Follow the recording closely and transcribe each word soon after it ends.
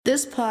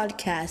This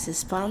podcast is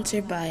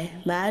sponsored by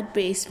Mad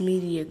Base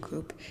Media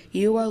Group.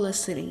 You are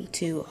listening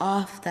to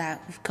Off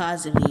That with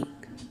Cosmic.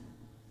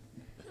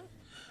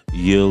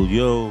 Yo,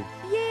 yo.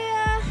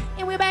 Yeah,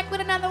 and we're back with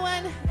another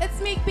one.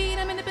 It's Meek Bean.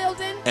 I'm in the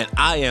building. And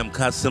I am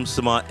Kasim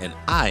Samad, and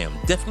I am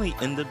definitely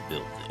in the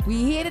building. We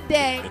here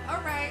today.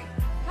 All right.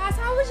 Guys,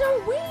 how was your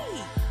week?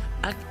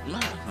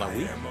 My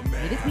week?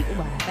 Yeah, this week was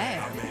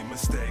fast.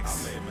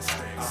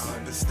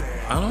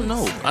 I don't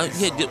know.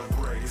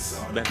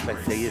 Matter of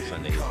fact, today is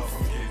Sunday.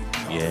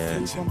 Yeah.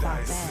 It's going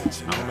by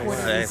fast. I don't know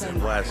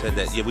why I said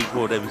that. Yeah, we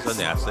record every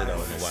Sunday. I said I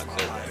don't know why I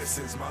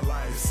said that.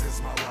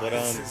 But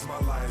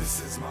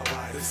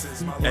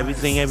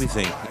everything. You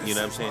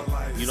know what I'm saying?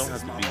 You don't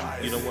have to be.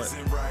 You know what?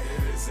 I'm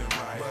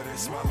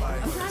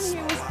trying to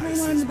hear what's playing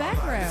on in the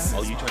background.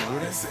 Oh, you trying to hear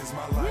that?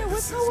 Yeah,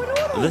 what's going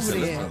on over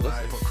there? Listen.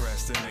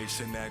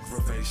 Procrastination,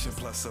 aggravation,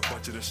 plus a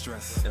bunch of the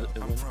stress.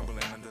 I'm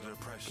crumbling under the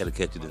pressure. Gotta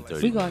catch it in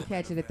 30 We're going to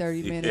catch it in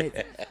 30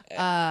 minutes.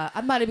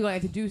 I'm not even going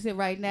to introduce it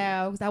right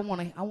now because I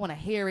want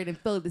to hear it and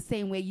feel it the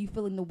same way you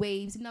feeling the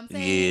waves. You know what I'm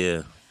saying?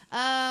 Yeah.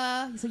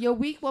 So your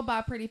week went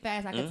by pretty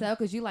fast, I can tell,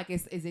 because you like,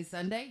 is it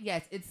Sunday?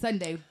 Yes, it's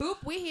Sunday.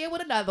 Boop, we here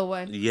with another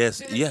one.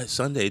 Yes,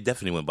 Sunday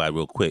definitely went by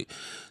real quick.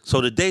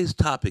 So today's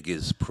topic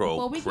is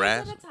Well, we get to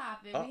procrast. the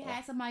topic. We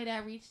had somebody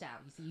that reached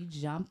out. You see, you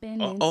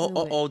jumping into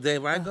Oh, it.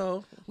 there I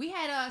go. We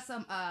had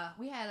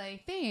we had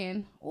a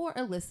fan or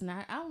a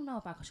listener. I don't know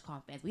if I should call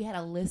them fans. We had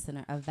a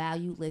listener, a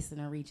valued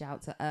listener, reach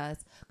out to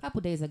us a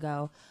couple days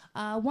ago,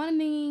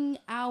 wanting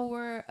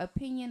our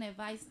opinion,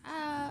 advice,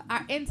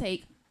 our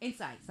insight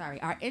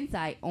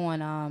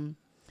on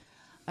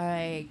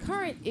a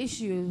current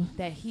issue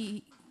that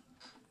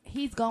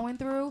he's going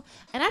through.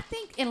 And I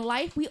think in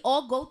life we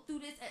all go through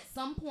this at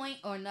some point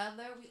or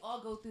another. We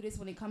all go through this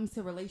when it comes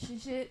to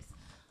relationships.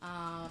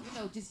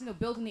 Just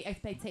building the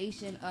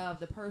expectation of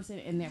the person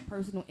and their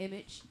personal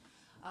image.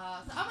 So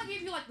I'm gonna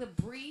give you like the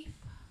brief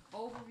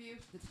overview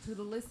to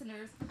the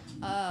listeners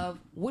of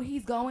what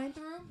he's going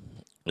through.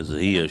 Is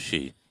it he or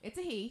she? It's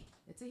a he.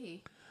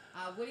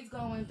 What he's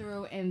going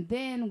through, and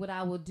then what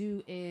I will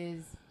do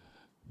is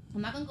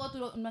I'm not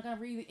gonna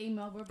read the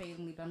email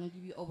verbatimly, but I'm gonna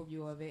give you an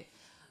overview of it.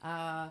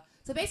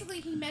 So basically,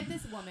 he met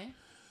this woman.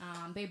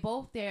 They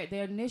both their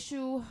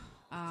initial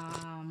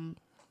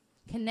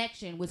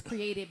connection was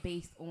created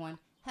based on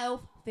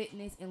health,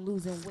 fitness, and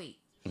losing weight.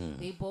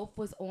 They both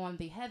was on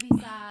the heavy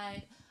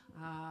side.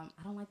 I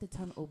don't like the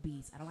term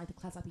obese. I don't like to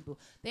classify people.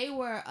 They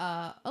were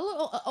a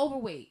little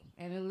overweight,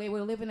 and they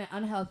were living an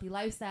unhealthy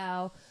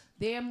lifestyle.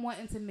 Them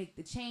wanting to make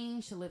the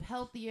change to live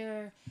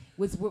healthier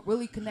was what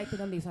really connected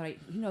them. They started,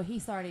 he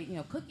started,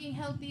 cooking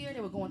healthier. They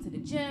were going to the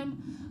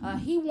gym.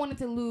 He wanted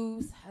to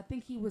lose. I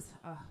think he was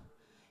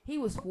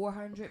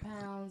 400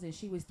 pounds and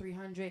she was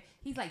 300.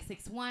 He's like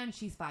 6'1",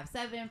 she's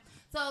 5'7".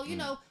 So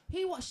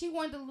she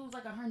wanted to lose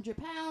like 100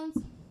 pounds.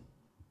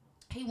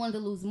 He wanted to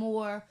lose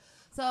more.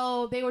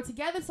 So they were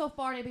together so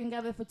far. They've been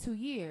together for 2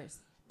 years.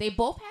 They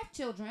both have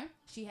children.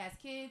 She has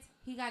kids.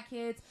 He got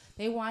kids.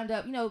 They wind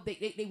up,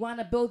 they wind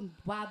up building,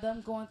 while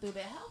them going through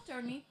their health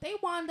journey, they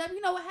wind up,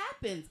 what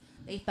happens?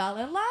 They fell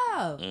in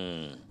love.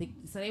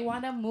 So they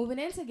wind up moving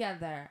in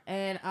together.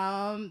 And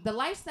the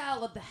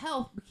lifestyle of the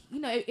health,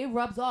 it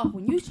rubs off.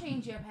 When you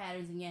change your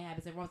patterns and your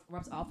habits, it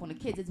rubs off on the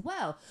kids as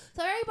well.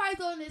 So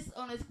everybody's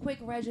on this quick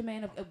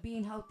regimen of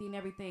being healthy and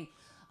everything.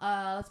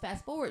 Let's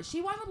fast forward. She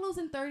wound up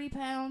losing 30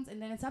 pounds,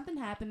 and then something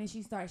happened, and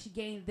she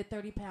gained the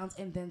 30 pounds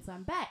and then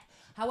some back.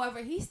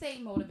 However, he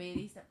stayed motivated.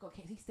 He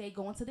stayed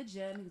going to the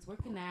gym. He was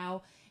working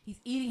out. He's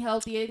eating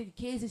healthier. The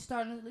kids are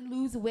starting to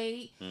lose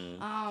weight.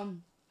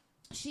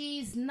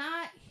 She's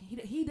not.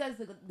 He does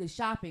the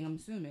shopping, I'm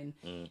assuming.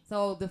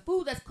 So the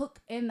food that's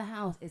cooked in the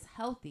house is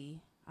healthy,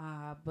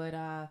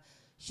 but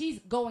she's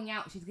going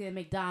out. She's getting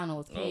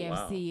McDonald's,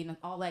 KFC, and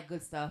all that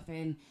good stuff.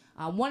 And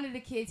one of the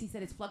kids, he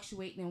said, is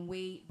fluctuating in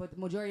weight, but the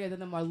majority of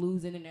them are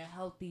losing and they're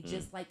healthy,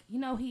 just like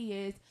he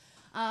is.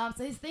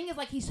 So his thing is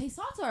like he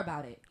talked to her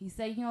about it. He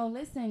said,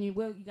 listen, you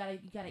gotta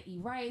eat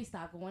right,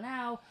 stop going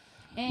out.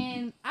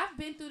 And I've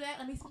been through that.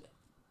 At least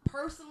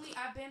personally,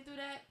 I've been through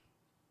that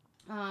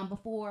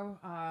before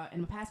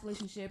in my past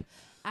relationship.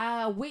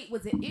 Weight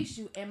was an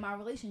issue in my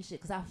relationship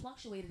because I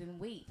fluctuated in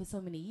weight for so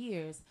many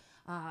years.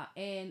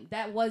 And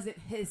that wasn't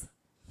his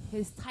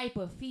type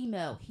of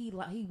female he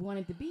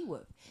wanted to be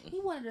with. He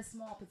wanted a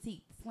small,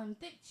 petite, slim,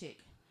 thick chick.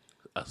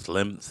 A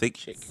slim, thick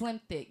chick. Slim,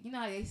 thick. You know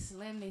how they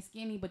slim, they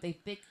skinny, but they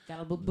thick, got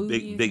a little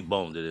booty. Big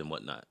boned and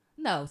whatnot.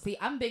 No, see,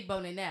 I'm big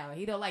boning now.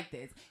 He don't like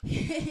this.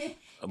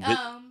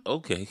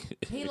 Okay.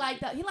 He liked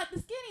the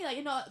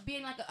skinny,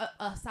 being like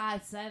a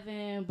size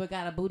 7, but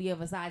got a booty of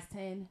a size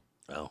 10.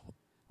 Oh.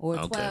 Or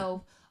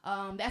 12.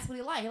 That's what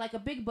he liked. He like a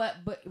big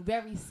butt, but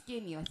very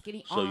skinny, like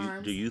skinny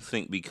arms. Do you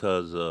think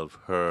because of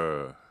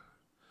her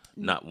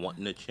not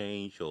wanting to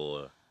change,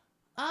 or?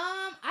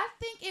 I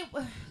think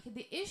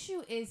the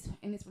issue is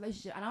in this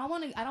relationship, and I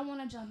don't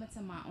want to jump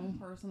into my own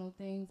personal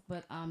things,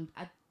 but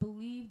I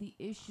believe the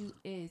issue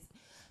is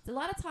a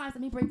lot of times.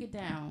 Let me break it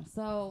down.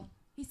 So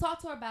he's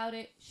talked to her about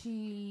it.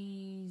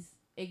 She's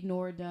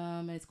ignored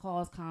them and it's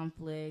caused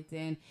conflict.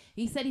 And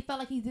he said he felt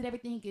like he did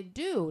everything he could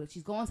do.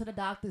 She's going to the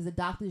doctors. The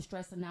doctor's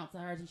stressing out to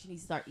her and she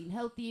needs to start eating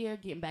healthier,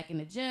 getting back in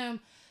the gym.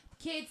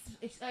 Kids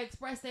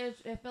express their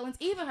feelings,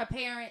 even her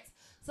parents.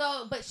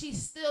 So, but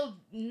she's still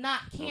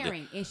not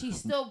caring, and she's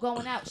still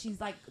going out. She's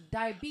like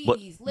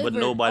diabetes, liver, but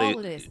nobody, all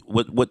of this.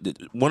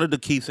 One of the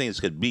key things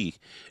could be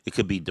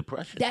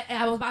depression. That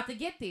I was about to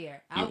get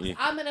there.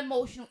 I'm an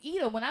emotional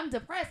eater. When I'm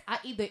depressed, I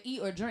either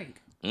eat or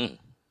drink.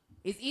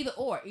 It's either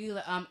or.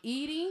 Either I'm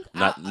eating.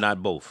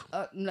 Not both.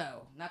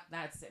 No.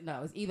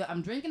 It's either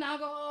I'm drinking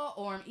alcohol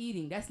or I'm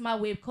eating. That's my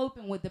way of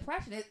coping with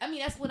depression.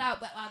 That's what I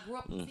grew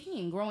up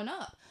seeing growing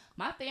up.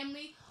 My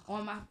family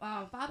on my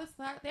father's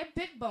side, they're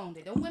big boned.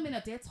 They're women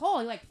up there tall.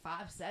 They're like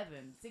 5'7",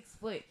 6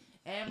 foot.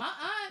 And my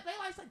aunt, they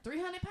like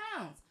 300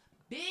 pounds.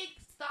 Big,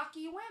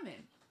 stocky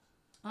women.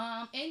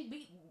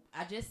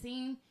 I just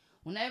seen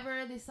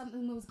whenever there's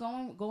something was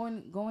going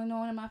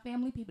on in my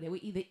family, people, they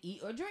would either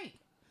eat or drink.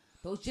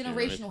 Those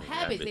generational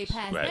habits they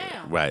pass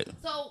down. Right.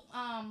 So,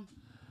 I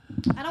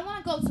don't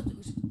want to go to.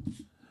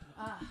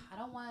 I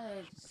don't want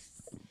to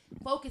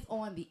focus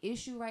on the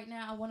issue right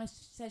now. I want to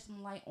shed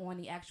some light on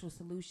the actual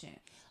solution.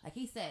 Like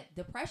he said,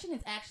 depression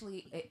is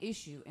actually an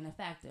issue and a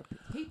factor.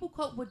 People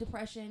cope with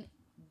depression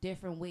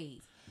different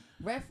ways.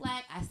 Red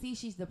flag, I see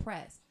she's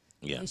depressed.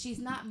 Yeah. And she's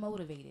not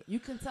motivated. You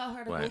can tell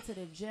her to go to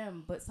the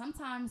gym, but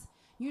sometimes,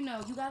 you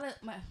gotta,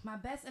 my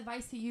best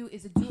advice to you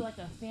is to do like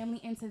a family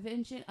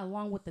intervention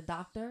along with the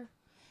doctor.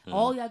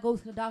 All y'all go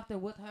to the doctor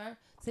with her,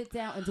 sit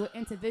down and do an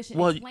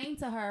intervention, explain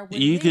to her what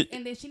it is,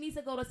 and then she needs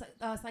to go to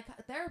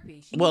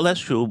psychotherapy. That's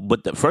true,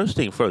 but the first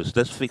thing first,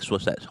 let's fix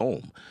what's at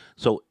home.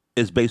 So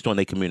it's based on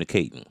they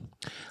communicating.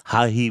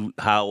 How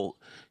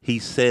he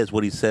says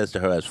what he says to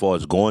her as far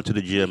as going to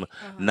the gym,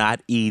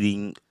 not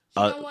eating.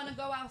 She don't want to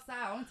go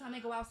outside. Only time they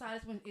go outside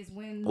is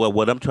when. Well,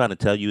 what I'm trying to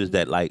tell you is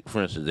that, like,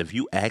 for instance, if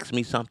you ask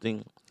me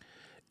something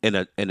in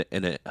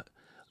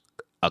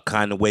a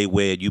kind of way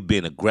where you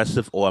being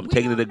aggressive or I'm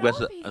taking it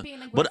aggressive,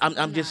 but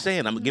I'm just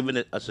saying I'm giving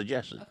it a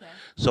suggestion. Okay.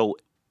 So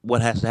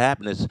what has to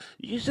happen is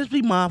you just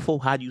be mindful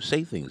how you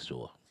say things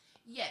to her.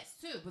 Yes,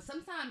 too. But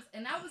sometimes,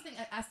 and I was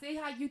thinking, I see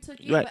how you took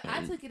it, Right. but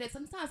I took it that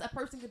sometimes a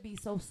person could be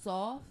so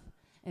soft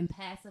and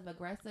passive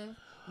aggressive,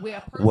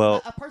 where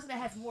a person that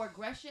has more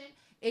aggression,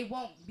 it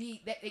won't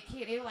be that they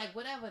can't. They're like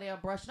whatever. They'll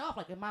brush it off.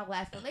 Like in my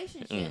last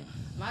relationship,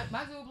 my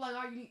dude was like,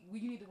 "Oh,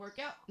 you need to work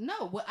out."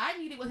 No, what I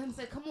needed was him to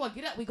say, "Come on,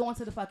 get up. We going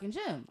to the fucking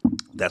gym."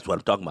 That's what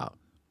I'm talking about.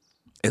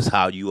 It's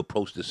how you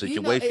approach the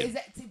situation.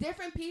 To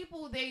different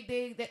people,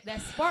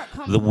 that spark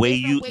comes The from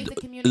way different ways to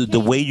communicate. the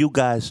way you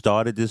guys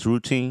started this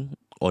routine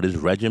or this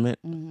regiment.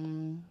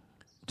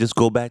 Just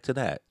go back to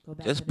that.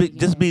 Just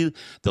be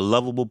the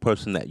lovable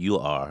person that you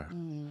are.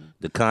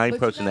 The kind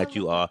person that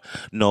you are.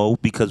 No,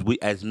 because we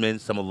as men,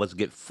 some of us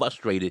get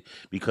frustrated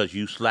because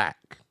you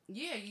slack.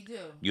 Yeah, you do.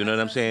 You know what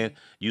I'm saying?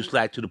 You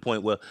slack to the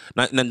point where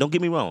now don't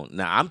get me wrong.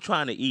 Now I'm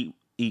trying to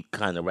eat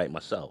kind of right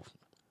myself.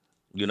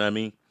 You know what I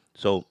mean?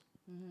 So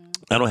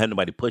I don't have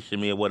nobody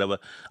pushing me or whatever.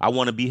 I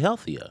want to be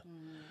healthier.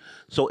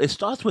 So it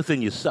starts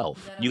within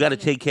yourself. You got to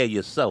take care of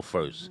yourself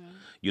first.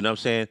 You know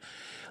what I'm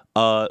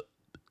saying?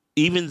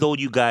 Even though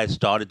you guys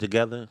started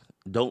together,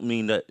 don't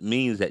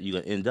means that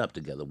you're gonna end up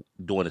together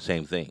doing the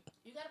same thing.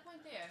 You got a point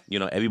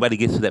there. Everybody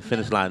gets to that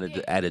finish line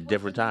at a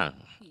different time.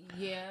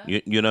 Yeah.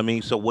 You know what I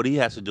mean? So what he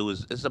has to do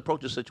is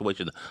approach the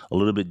situation a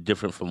little bit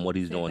different from what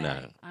he's doing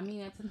now. I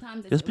mean,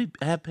 sometimes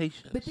have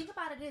patience. But think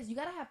about it is you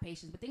gotta have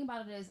patience. But think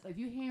about it is if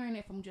you're hearing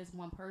it from just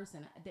one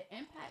person, the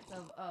impact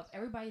of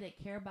everybody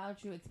that care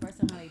about you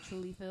expressing how they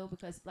truly feel,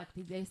 because like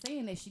they're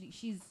saying that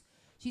she's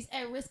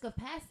at risk of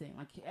passing.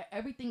 Like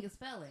everything is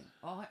failing.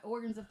 All her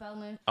organs are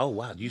failing. Oh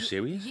wow, you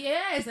serious?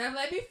 Yes,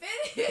 let me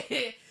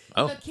finish.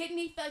 Oh.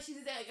 Kidney failure. She's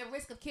at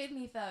risk of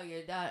kidney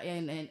failure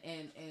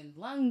and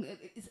lung.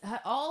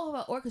 All of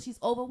her organs. She's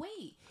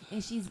overweight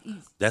and she's.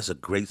 That's a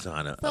great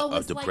sign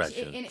of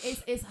depression. And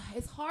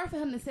it's hard for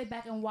him to sit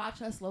back and watch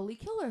her slowly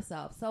kill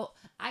herself. So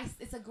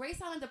it's a great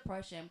sign of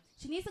depression.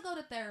 She needs to go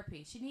to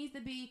therapy. She needs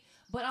to be.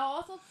 But I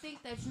also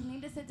think that you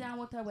need to sit down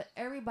with her, with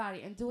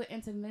everybody, and do an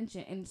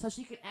intervention, and so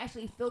she can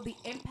actually feel the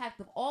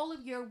impact of all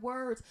of your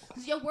words.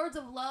 Because your words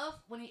of love,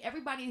 when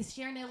everybody is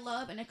sharing their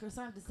love and their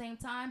concern at the same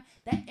time,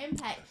 that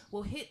impact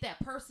will hit that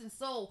person's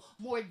soul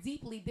more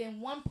deeply than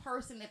one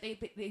person that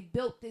they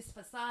built this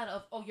facade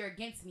of, oh, you're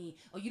against me,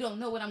 or you don't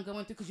know what I'm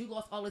going through because you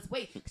lost all this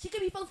weight. She could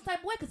be feeling some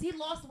type of way because he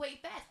lost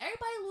weight fast.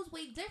 Everybody lose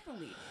weight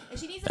differently, and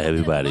she needs to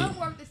do blood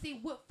work to see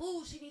what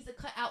food she needs to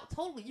cut out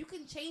totally. You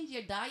can change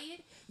your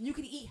diet, you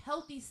can eat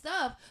healthy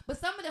stuff, but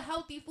some of the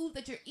healthy foods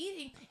that you're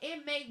eating,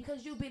 it may,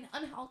 because you've been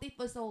unhealthy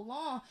for so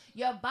long,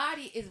 your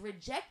body is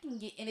rejecting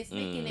it and it's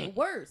making it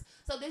worse.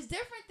 So there's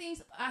different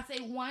things. I say,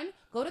 one,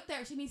 go to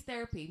therapy. She needs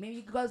therapy. Maybe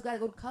you guys gotta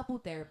go to couple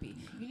therapy.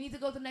 You need to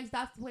go to the next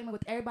doctor's appointment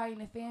with everybody in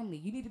the family.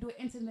 You need to do an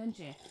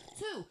intervention.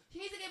 Two, she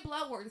needs to get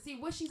blood work to see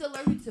what she's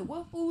allergic to,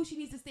 what food she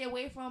needs to stay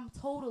away from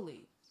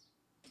totally.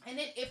 And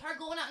then if her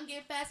going out and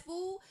getting fast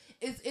food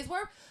is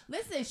worth,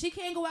 listen, she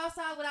can't go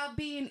outside without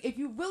being, if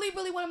you really,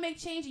 really want to make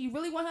change and you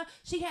really want her,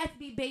 she has to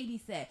be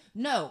babysat.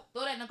 No,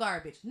 throw that in the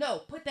garbage.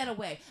 No, put that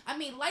away. I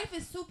mean, life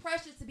is too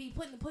precious to be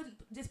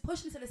just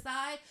pushing to the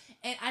side.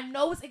 And I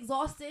know it's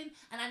exhausting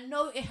and I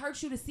know it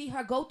hurts you to see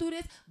her go through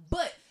this,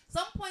 but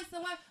some point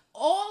somewhere,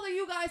 all of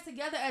you guys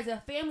together as a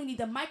family need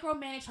to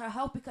micromanage her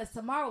health because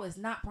tomorrow is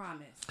not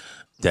promised.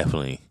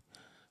 Definitely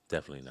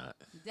not.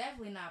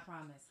 Definitely not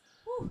promised.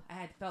 Whew, I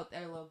had felt a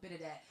little bit of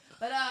that.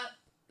 But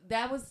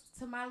that was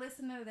to my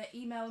listener that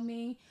emailed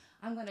me.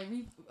 I'm going to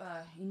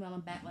email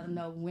him back, let him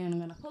know when I'm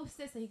going to post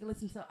this so he can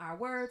listen to our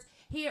words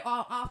here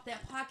on Off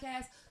That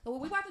Podcast. So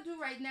what we're about to do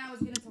right now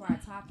is get into our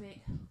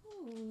topic.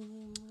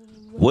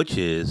 Which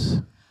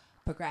is...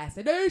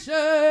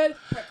 procrastination.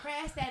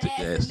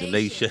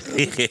 Procrastination.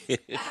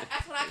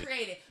 That's what I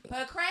created.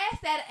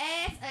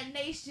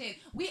 Procrastination.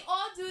 We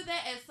all do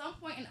that at some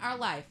point in our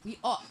life.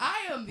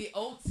 I am the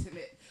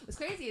ultimate. What's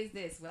crazy is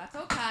this. When I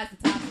told Kaz the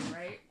topic,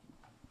 right?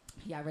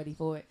 Y'all ready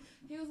for it?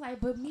 He was like,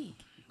 but Meek,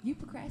 you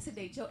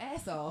procrastinate your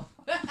ass off.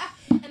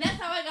 And that's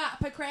how I got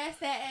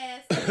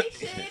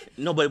procrastination.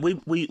 No, but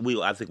we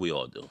I think we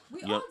all do.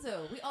 We all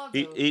do.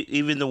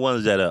 Even the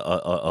ones that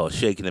are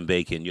shaking and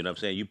baking, you know what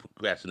I'm saying? You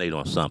procrastinate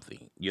on something.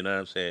 You know what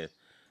I'm saying?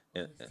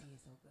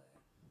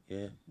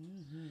 Yeah.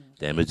 Mm-hmm.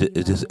 Damn,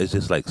 it's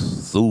just like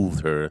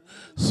soothed her,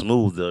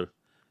 smoothed her,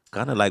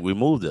 kind of like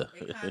removed her.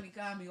 It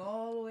got me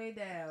all the way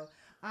down.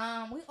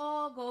 We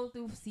all go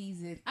through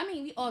seasons. I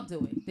mean, we all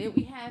do it.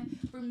 We have,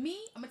 for me,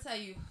 I'm gonna tell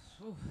you,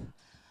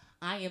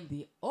 I am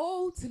the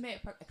ultimate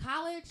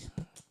college.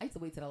 I used to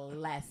wait to the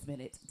last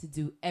minute to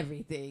do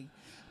everything.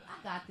 I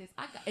got this.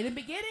 In the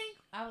beginning,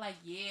 I was like,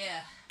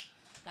 yeah,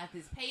 got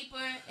this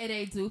paper. It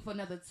ain't due for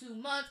another 2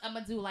 months. I'm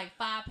gonna do like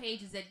 5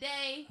 pages a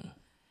day.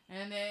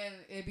 And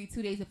then it'd be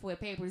 2 days before the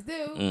paper's due.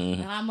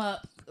 Mm-hmm. And I'm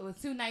up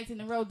with 2 nights in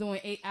a row doing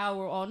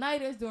 8-hour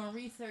all-nighters, doing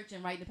research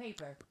and writing the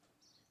paper.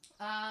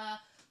 But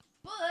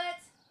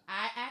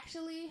I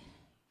actually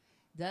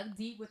dug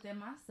deep within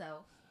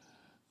myself.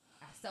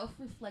 I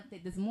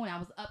self-reflected this morning. I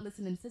was up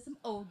listening to some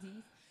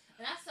oldies,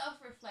 and I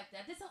self-reflected.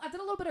 I did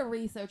a little bit of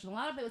research, and a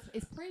lot of it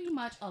is pretty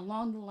much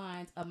along the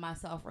lines of my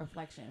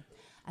self-reflection.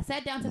 I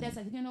sat down today and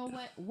said, you know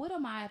what? What are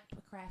my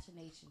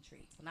procrastination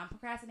traits? When I'm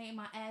procrastinating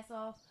my ass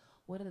off,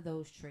 what are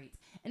those traits?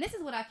 And this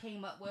is what I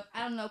came up with.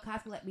 I don't know.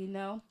 Kaz can let me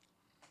know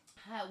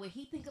what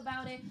he think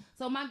about it.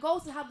 So my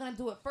goals are how I'm going to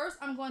do it. First,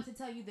 I'm going to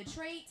tell you the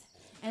trait.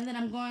 And then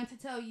I'm going to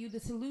tell you the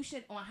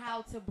solution on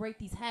how to break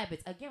these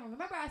habits. Again,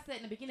 remember I said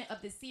in the beginning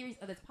of this series,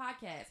 of this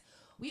podcast,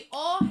 we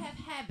all have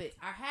habits.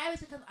 Our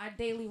habits become our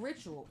daily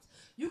rituals.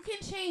 You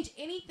can change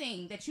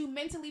anything that you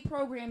mentally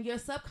program your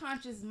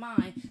subconscious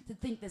mind to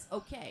think that's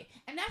okay.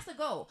 And that's the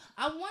goal.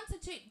 I want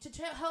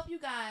to help you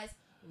guys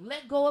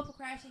let go of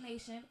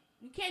procrastination.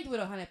 You can't do it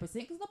 100%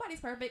 because nobody's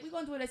perfect. We're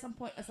going to do it at some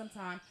point, at some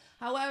time.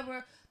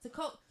 However, to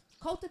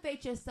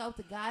cultivate yourself,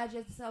 to guide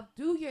yourself,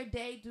 do your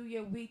day, do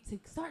your week, to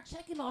start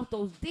checking off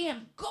those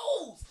damn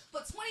goals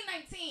for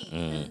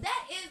 2019.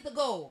 That is the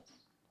goal.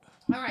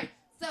 All right.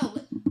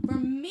 So for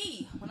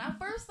me, when I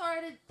first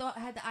started, I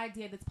had the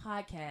idea of this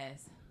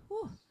podcast.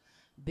 Whew,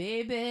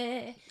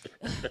 baby.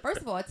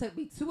 First of all, it took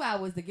me 2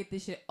 hours to get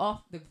this shit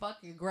off the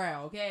fucking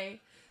ground,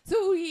 okay?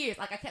 2 years.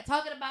 Like, I kept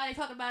talking about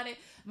it.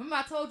 Remember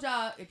I told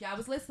y'all, if y'all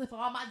was listening, for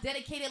all my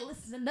dedicated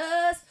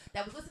listeners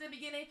that was listening in the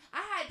beginning,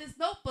 I had this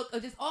notebook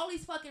of just all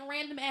these fucking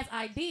random ass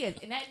ideas.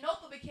 And that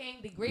notebook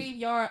became the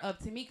graveyard of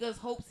Tamika's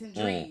hopes and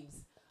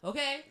dreams.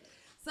 Okay?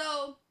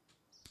 So,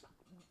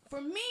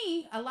 for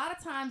me, a lot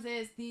of times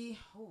is I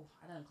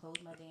done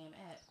closed my damn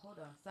app. Hold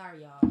on.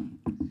 Sorry, y'all.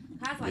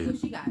 I was like,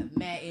 she got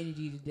mad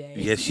energy today.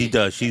 Yes, she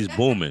does. She's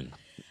booming.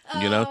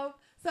 You know?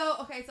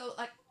 So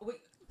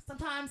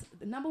sometimes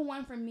the number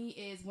one for me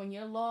is when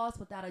you're lost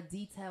without a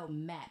detailed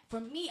map. For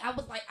me, I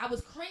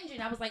was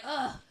cringing. I was like,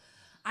 I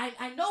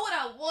know what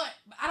I want,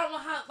 but I don't know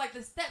how, like,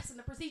 the steps and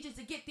the procedures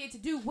to get there to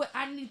do what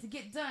I need to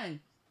get done.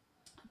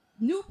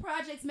 New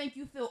projects make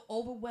you feel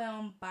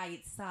overwhelmed by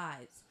its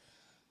size.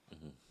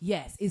 Mm-hmm.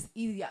 Yes, it's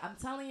easier. I'm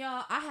telling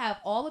y'all, I have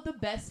all of the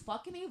best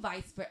fucking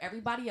advice for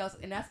everybody else.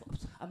 And that's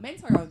a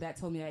mentor of that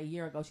told me that a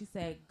year ago. She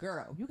said,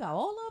 girl, you got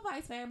all the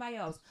advice for everybody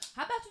else.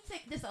 How about you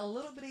take just a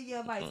little bit of your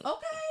advice?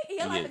 Okay.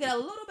 Your life will get a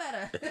little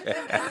better.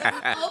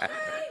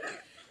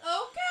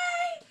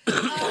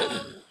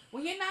 Okay.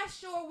 When you're not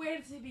sure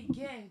where to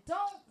begin,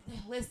 don't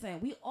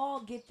listen. We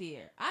all get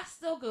there. I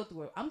still go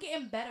through it. I'm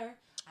getting better.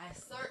 I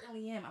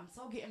certainly am. I'm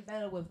so getting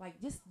better with, like,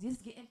 just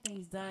getting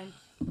things done,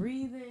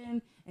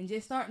 breathing, and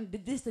just starting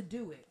to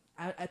do it.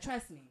 I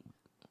trust me.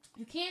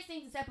 You can't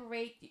seem to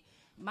separate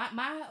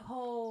my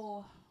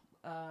whole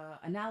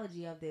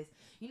analogy of this.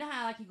 You know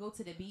how, like, you go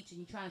to the beach and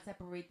you're trying to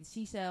separate the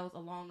seashells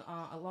along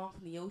from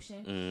the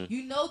ocean. Mm.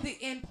 You know the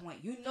end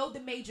point. You know the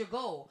major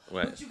goal.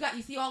 Right. But you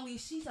see all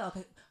these seashells.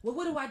 Okay, well,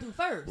 what do I do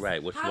first?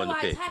 Right. How do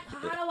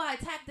I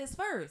attack this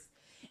first?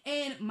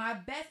 And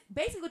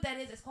basically what that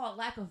is, it's called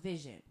lack of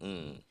vision.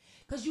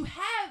 Because you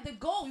have the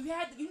goal,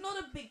 you know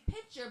the big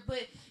picture,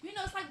 but, you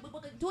know, it's like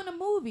doing a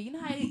movie. You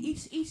know how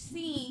each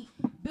scene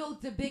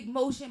built the big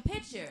motion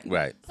picture.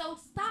 Right. So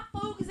stop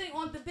focusing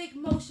on the big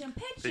motion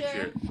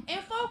picture.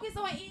 And focus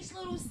on each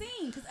little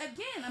scene. Because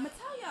again, I'm gonna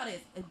tell y'all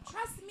this. And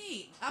trust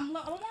me, I'm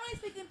only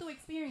speaking through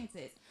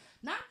experiences.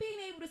 Not being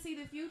able to see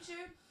the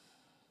future,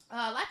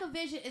 lack of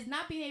vision is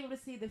not being able to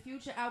see the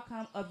future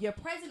outcome of your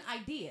present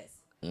ideas.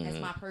 That's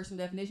my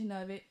personal definition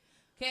of it.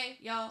 Okay,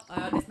 y'all,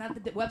 that's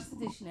not the Webster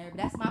Dictionary, but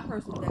that's my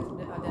personal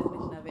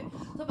definition of it.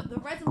 So, but the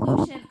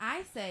resolution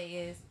I say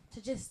is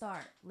to just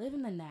start. Live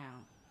in the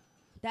now.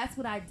 That's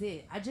what I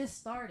did. I just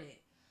started.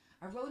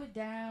 I wrote it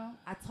down.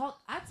 I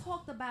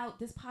talked about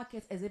this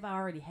podcast as if I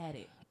already had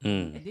it.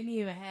 It didn't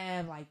even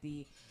have like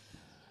the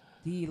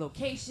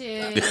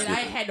location.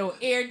 I had no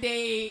air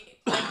date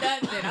or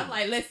nothing. I'm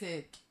like,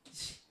 listen.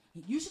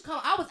 You should come.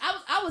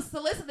 I was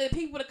soliciting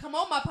people to come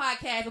on my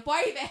podcast before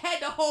I even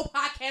had the whole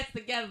podcast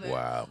together.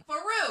 Wow. For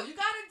real. You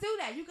gotta do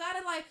that. You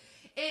gotta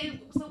and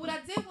so what I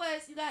did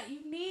was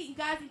you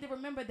guys need to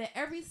remember that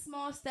every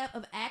small step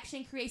of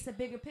action creates a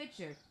bigger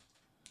picture.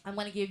 I'm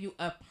gonna give you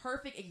a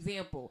perfect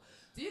example.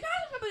 Do you guys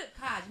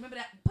remember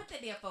that? Put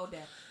that damn phone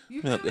down.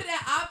 You remember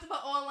that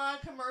Optima online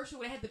commercial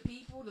where it had the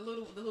people, the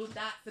little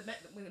dots,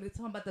 when they were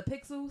talking about the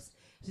pixels?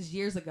 This is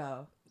years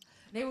ago.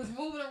 They was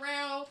moving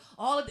around.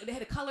 They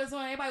had the colors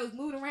on. Everybody was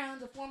moving around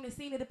to form the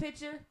scene of the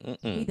picture.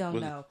 We don't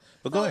know.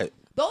 But go ahead.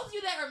 Those of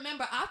you that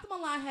remember, Optima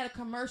Line had a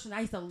commercial. And I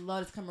used to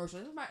love this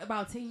commercial. It was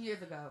about 10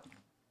 years ago.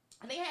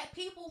 And they had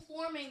people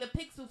forming the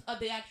pixels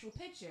of the actual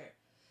picture.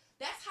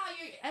 That's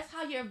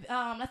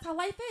how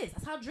life is.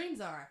 That's how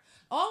dreams are.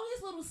 All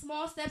these little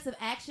small steps of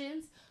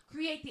actions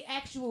create the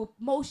actual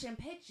motion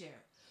picture.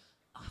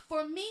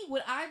 For me,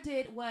 what I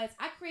did was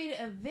I created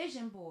a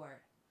vision board.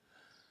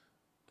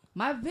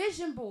 My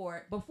vision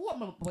board, let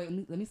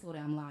me slow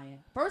down, I'm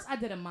lying. First, I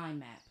did a mind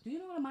map. Do you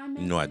know what a mind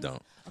map is? No, I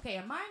don't. Okay,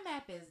 a mind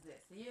map is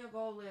this. Your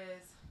goal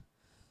is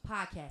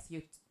podcast.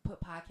 You put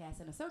podcast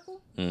in a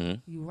circle.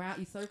 Mm-hmm.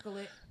 You circle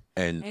it.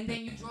 And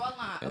then you draw a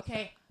line.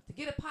 Okay, to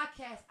get a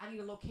podcast, I need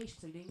a location.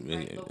 So you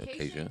write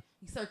location,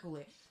 you circle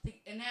it.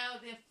 And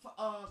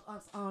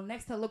now,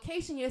 next to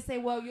location, you say,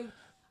 well,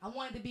 I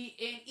want it to be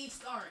in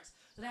East Orange.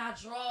 So now I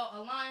draw a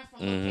line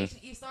from location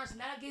to East Orange. And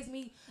that gives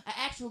me an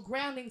actual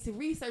grounding to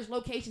research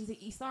locations in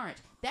East Orange.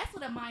 That's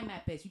what a mind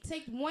map is. You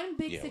take one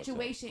big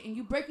situation and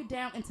you break it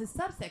down into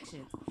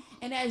subsections.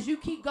 And as you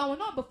keep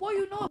going on, before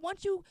you know it,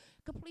 once you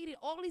completed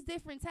all these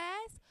different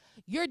tasks,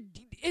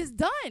 it's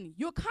done.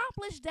 You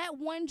accomplished that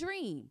one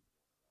dream.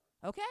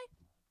 Okay?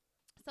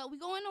 So we're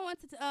going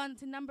on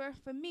to number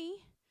for me.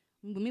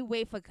 Let me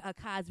wait for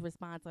Kai's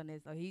response on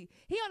this. So he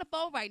on the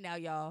phone right now,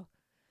 y'all.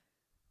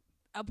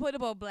 I put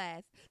him on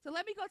blast. So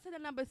let me go to the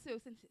number 2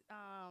 since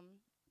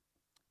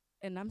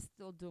and I'm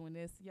still doing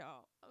this,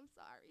 y'all. I'm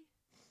sorry.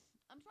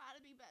 I'm trying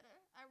to be better.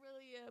 I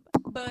really am.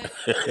 But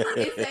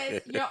it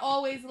says you're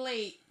always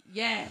late.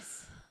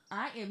 Yes.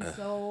 I am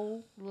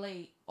so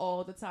late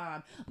all the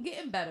time. I'm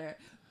getting better,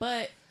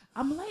 but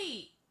I'm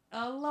late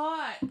a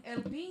lot.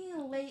 And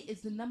being late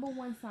is the number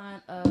one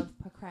sign of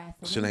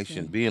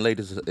procrastination. Being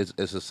late is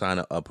a sign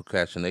of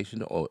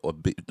procrastination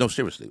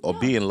seriously, or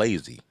being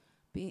lazy.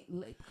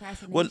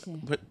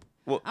 Procrastination.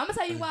 Well, I'm gonna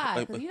tell you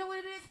why. Because you know what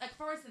it is. Like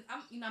for instance,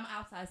 I'm an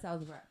outside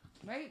sales rep,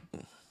 right?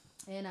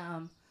 And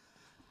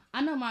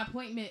I know my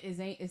appointment is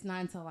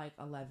 9 till like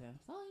 11.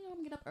 So I'm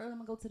gonna get up early. I'm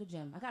gonna go to the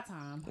gym. I got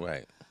time.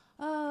 Right.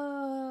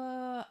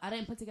 I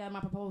didn't put together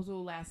my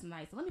proposal last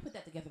night, so let me put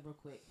that together real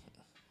quick.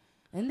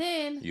 And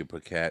then you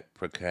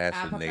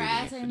procrastinating.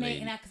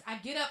 And I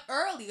get up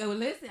early. Oh,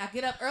 listen, I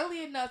get up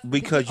early enough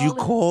because you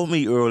called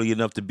me early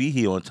enough to be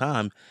here on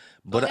time.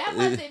 But that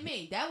wasn't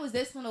me. That was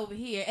this one over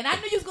here. And I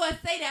knew you was gonna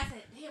say that. I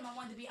said, "Damn, I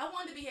wanted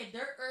to be here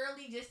dirt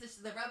early just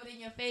to rub it in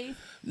your face."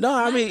 No,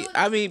 I mean,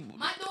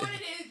 my daughter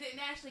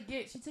didn't actually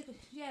get. She's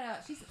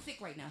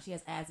sick right now. She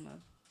has asthma.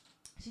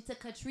 She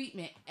took her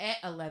treatment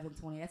at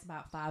 11:20. That's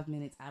about 5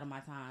 minutes out of my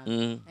time.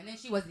 Mm-hmm. And then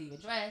she wasn't even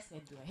dressed.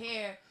 Had to do her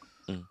hair.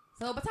 Mm.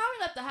 So by the time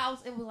we left the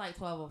house, it was like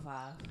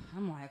 12:05.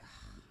 I'm like,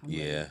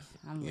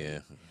 I'm ready.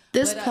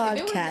 This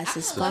podcast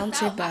is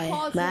sponsored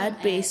by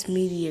Mad Base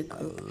Media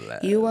Group.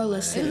 You are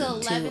listening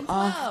to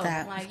Off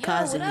That with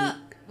Cosby.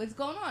 What's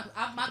going on?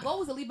 My goal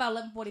was to leave by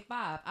 11:45.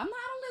 I don't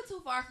live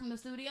too far from the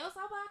studio, so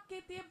I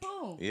get there,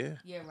 boom.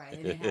 Yeah, right.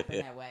 It didn't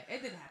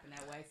happen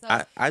that way.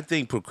 So I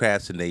think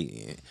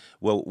procrastinating.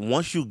 Well,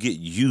 once you get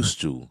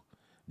used to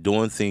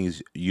doing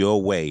things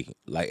your way,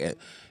 like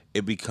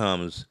it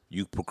becomes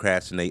you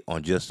procrastinate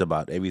on just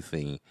about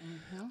everything.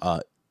 Mm-hmm.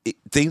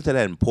 Things that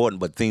are important,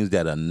 but things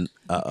that are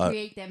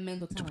create that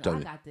mental time.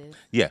 I got this.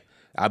 Yeah,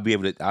 I'll be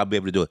able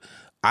to do it.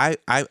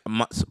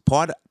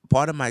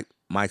 Part of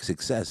my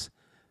success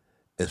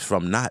is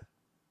from not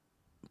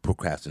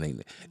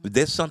procrastinating. If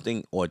there's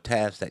something or a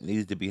task that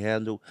needs to be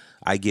handled,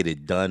 I get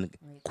it done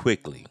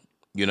quickly.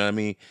 You know what I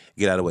mean?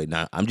 Get out of the way.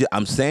 Now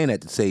I'm saying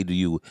that to say to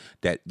you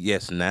that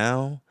yes,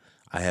 now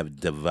I have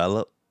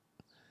developed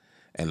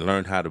and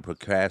learned how to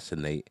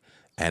procrastinate,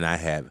 and I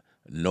have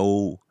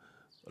no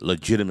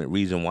legitimate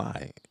reason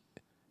why.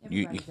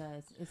 Everybody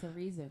does. It's a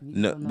reason.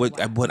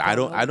 But I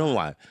don't know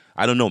why.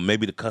 I don't know.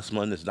 Maybe the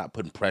customer is not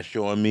putting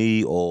pressure on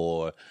me,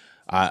 or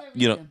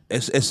You know,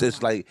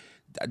 it's like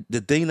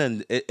the thing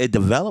that it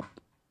developed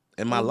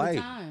in my over life.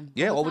 Time.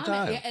 Yeah, over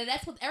time. And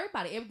that's with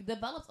everybody. It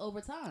develops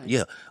over time.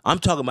 Yeah, I'm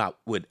talking about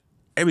with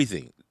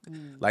everything.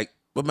 Like,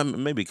 but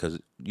maybe because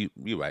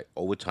you're right.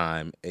 Over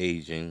time,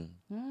 aging.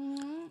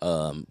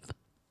 I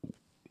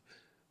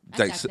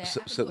Like, got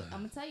that. I'm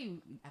gonna tell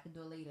you, I can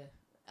do it later.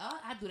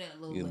 I do that a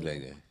little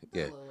later.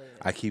 Yeah, A little later.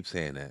 I keep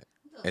saying that,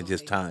 A and little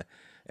just later. time,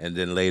 and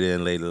then later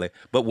and later.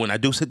 But when I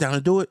do sit down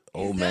and do it,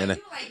 oh man, You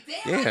like,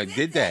 damn, yeah, I I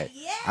did that.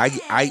 Yeah.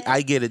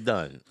 I get it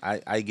done.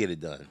 I get it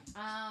done.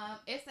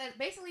 It's that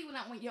basically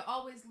when you're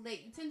always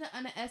late, you tend to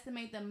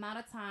underestimate the amount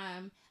of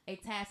time a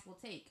task will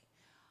take.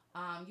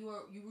 You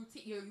are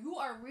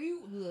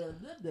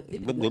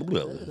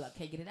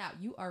can't get it out.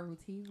 You are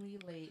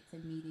routinely late to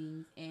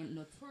meetings and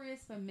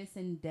notorious for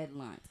missing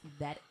deadlines.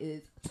 That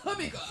is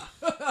Tamika.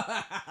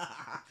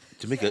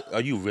 Tamika,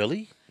 are you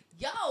really?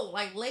 Yo,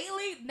 like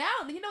lately, now,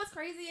 you know what's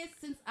crazy is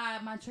since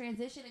my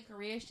transition and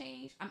career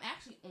change, I'm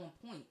actually on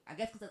point. I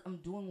guess because I'm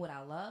doing what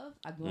I love.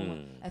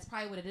 That's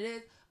probably what it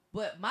is.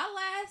 But my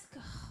last,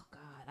 oh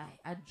God,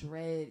 I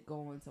dread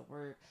going to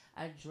work.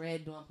 I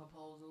dread doing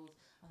proposals.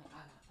 I'm like, I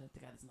gotta put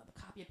together another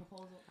copy of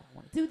proposal. I don't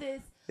want to do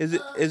this.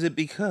 Is it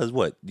because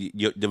what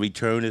the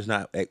return is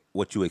not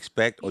what you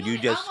expect, or you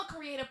just? I'm a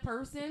creative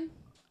person.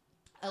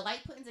 I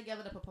like putting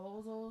together the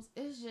proposals.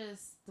 It's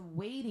just the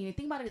waiting. And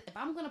think about it. If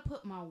I'm gonna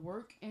put my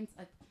work in,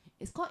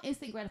 it's called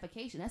instant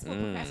gratification. That's what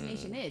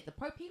procrastination is. The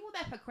people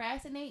that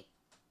procrastinate,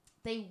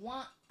 they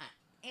want an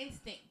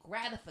instant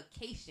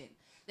gratification.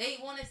 They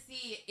want to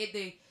see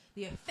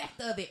the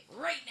effect of it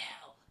right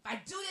now. If I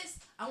do this,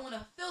 I want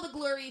to feel the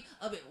glory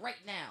of it right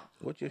now.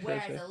 What's your shirt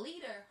Whereas say? a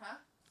leader,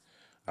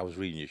 I was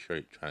reading your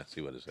shirt trying to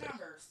see what it says.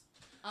 Converse.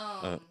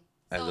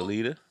 As a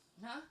leader?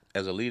 Huh?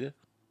 As a leader?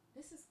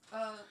 This is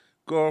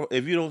Girl,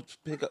 if you don't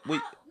pick up...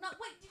 Wait. No,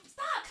 wait,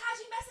 stop,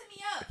 Kaji, messing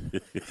me up.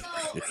 So,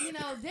 you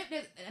know,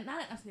 there's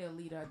not necessarily a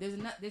leader.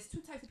 There's two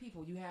types of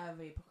people. You have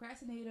a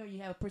procrastinator.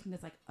 You have a person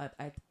that's like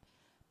a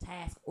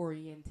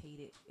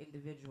task-orientated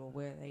individual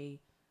where they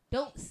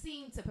don't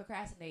seem to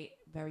procrastinate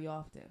very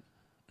often.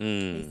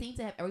 They seem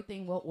to have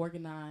everything well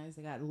organized.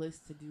 They got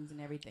lists to dos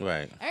and everything.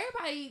 Right.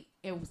 Everybody,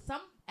 in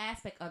some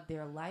aspect of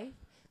their life,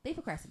 they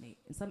procrastinate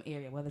in some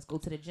area, whether it's go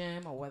to the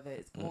gym or whether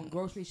it's going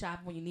grocery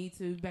shopping when you need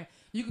to.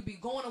 You could be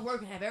going to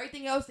work and have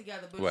everything else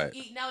together, but you're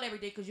eating out every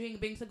day because you ain't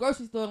been to the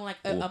grocery store in like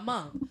a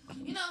month.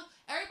 You know,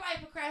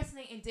 everybody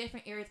procrastinate in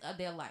different areas of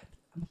their life.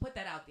 I'm going to put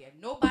that out there.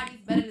 Nobody's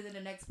better than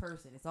the next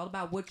person. It's all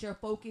about what your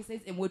focus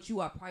is and what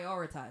you are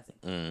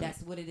prioritizing.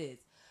 That's what it is.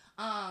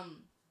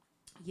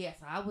 Yeah,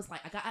 so I was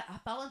like, I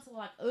fell into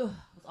like, I was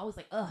always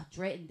like,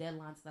 dreading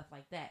deadlines, stuff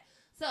like that.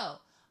 So,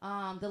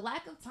 the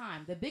lack of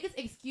time, the biggest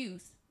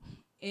excuse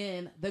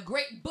in the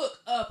great book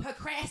of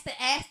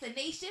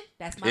procrastination,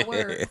 that's my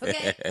word,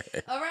 okay?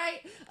 All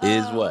right?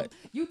 Is what?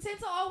 You tend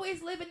to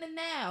always live in the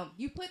now.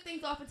 You put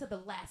things off until the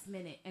last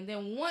minute, and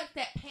then once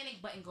that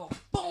panic button goes,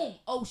 boom,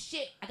 oh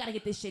shit, I gotta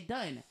get this shit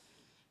done.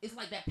 It's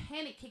like that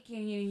panic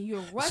kicking in and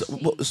you're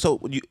rushing.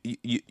 So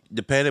you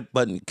the panic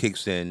button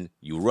kicks in,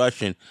 you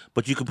rushing,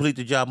 but you complete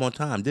the job on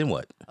time. Then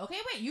what? Okay,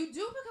 wait. You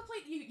do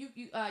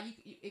complete.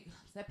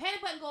 The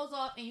panic button goes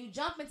off and you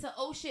jump into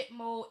oh shit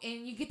mode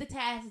and you get the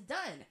task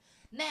done.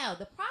 Now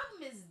the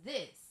problem is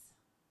this.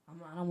 I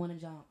don't want to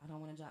jump.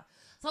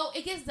 So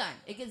it gets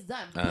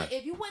done. But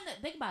if you wouldn't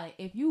think about it,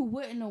 if you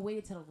wouldn't have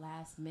waited till the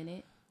last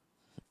minute,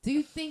 do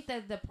you think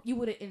that you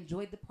would have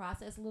enjoyed the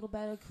process a little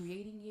better,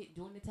 creating it,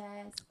 doing the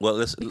task? Well,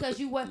 let's think about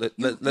it.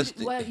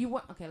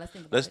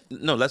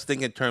 No, let's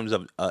think in terms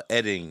of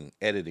editing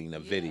the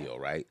video,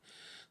 right?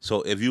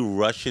 So if you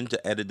rushing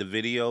to edit the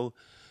video,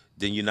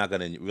 then you're not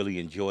gonna really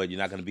enjoy it. You're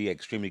not gonna be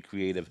extremely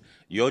creative.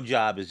 Your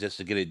job is just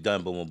to get it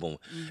done. Boom, boom, boom.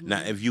 Mm-hmm.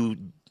 Now, if you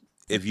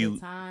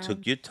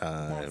took your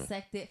time,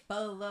 dissect it,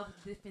 fell in love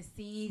with different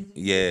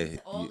scenes,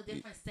 all the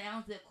different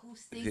sounds, the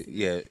acoustics,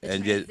 the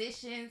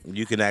transitions,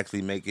 you can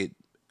actually make it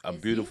a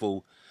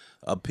beautiful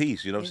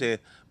piece, you know what I'm saying?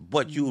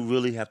 But you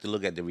really have to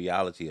look at the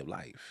reality of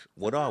life.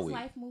 What are we?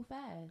 Life move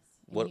fast.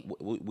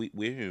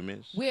 We're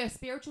humans. We're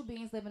spiritual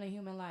beings living a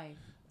human life.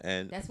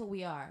 And that's what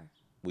we are.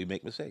 We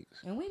make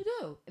mistakes. And we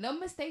do. And those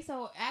mistakes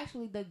are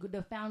actually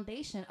the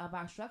foundation of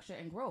our structure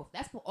and growth.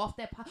 That's what off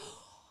that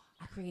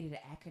I created an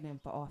acronym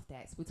for off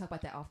that. So we talk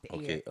about that off the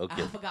air.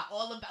 Okay. I forgot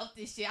all about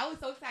this shit. I was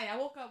so excited. I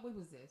woke up, what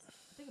was this?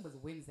 I think it was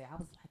Wednesday. I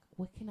was like,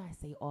 what can I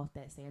say off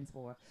that stands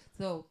for?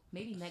 So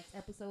maybe next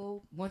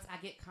episode, once I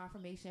get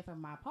confirmation from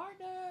my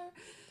partner,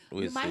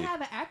 we might have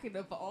an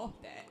acronym for off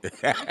that.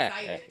 I'm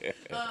excited.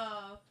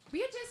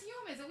 We are just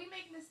humans and we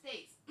make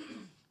mistakes.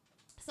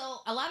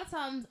 So a lot of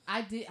times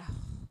I did.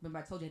 Remember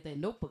I told you that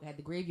notebook had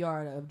the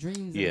graveyard of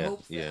dreams and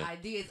hopes and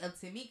ideas of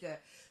Tamika.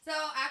 So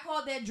I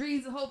called that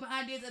dreams and hope and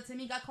ideas of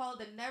Tamika. I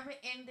called it the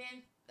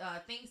never-ending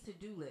things to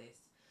do list.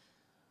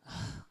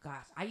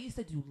 Gosh, I used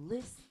to do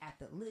lists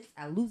after list.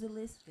 I lose a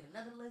list, get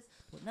another list,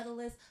 do another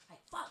list. Like,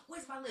 fuck,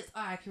 where's my list?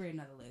 All right, I create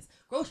another list.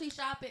 Grocery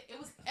shopping, it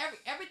was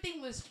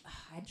everything was.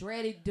 I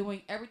dreaded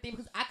doing everything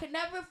because I could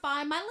never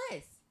find my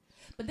list.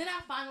 But then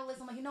I find a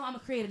list. I'm like, I'm gonna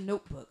create a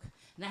notebook.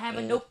 And I have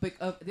a notebook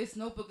of this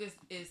notebook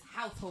is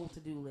household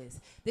to-do list.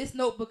 This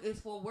notebook is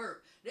for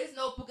work. This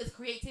notebook is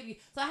creativity.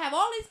 So I have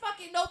all these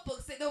fucking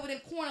notebooks sitting over in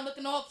the corner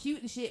looking all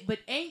cute and shit, but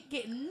ain't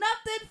getting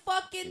nothing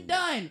fucking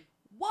done.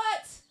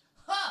 What?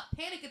 Huh,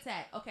 panic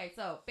attack. Okay,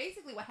 so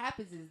basically what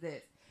happens is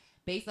this.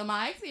 Based on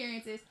my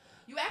experiences,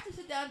 you actually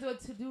sit down and do a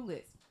to-do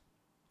list.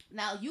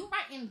 Now, you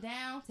writing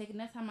down, taking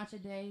that time out your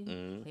day,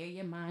 clear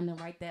your mind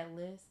and write that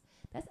list.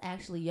 That's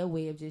actually your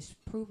way of just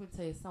proving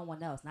to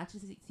someone else, not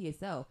just to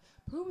yourself,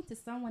 proving to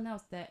someone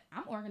else that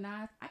I'm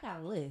organized. I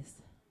got a list.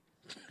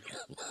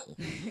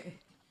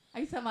 I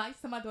used to tell my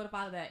daughter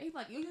father that. He's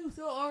like, you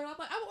so organized? I'm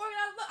like, I'm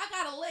organized. Look, I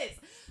got a list.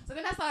 So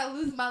then I started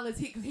losing my list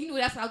because he knew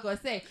that's what I was going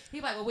to say.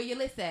 He's like, well, where your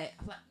list at?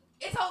 I was like,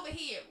 it's over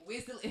here.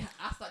 Where's the list?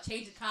 I start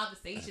changing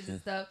conversations and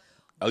stuff.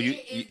 Oh, Where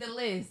is the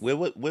list? Where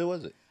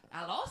was it?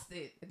 I lost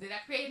it. And then I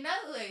created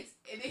another list.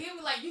 And then he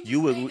was like,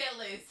 you made that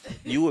list.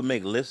 You would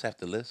make list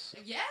after list?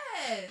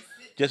 Yes.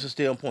 Just to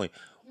stay on point.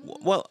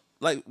 Well,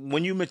 like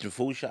when you mentioned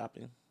food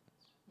shopping,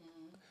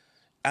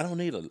 I don't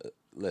need a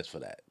list for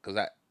that because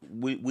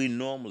we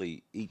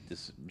normally eat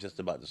this just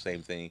about the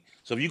same thing.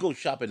 So if you go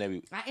shopping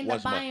I end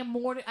up buying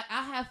more.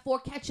 I have 4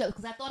 ketchup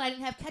because I thought I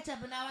didn't have ketchup,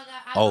 but now I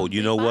got. Oh,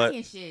 you know what?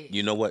 Shit.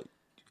 You know what?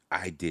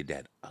 I did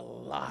that a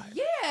lot.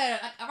 Yeah,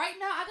 right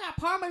now I got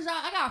Parmesan.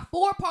 I got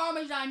 4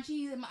 Parmesan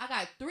cheese. I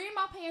got 3 in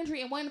my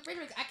pantry and 1 in the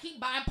refrigerator. I keep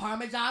buying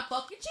Parmesan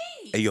fucking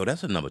cheese. Hey, yo,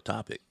 that's another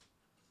topic.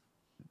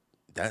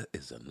 That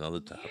is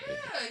another topic.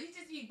 Yeah, you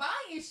just be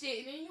buying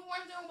shit and then you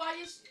wondering why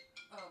you.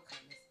 Oh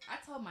goodness! I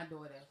told my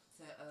daughter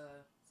to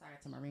sorry, I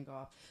turned my ring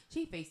off.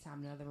 She FaceTimed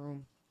in the other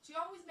room. She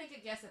always make a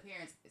guest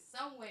appearance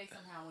some way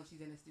somehow when she's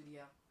in the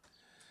studio.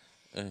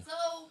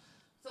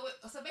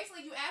 So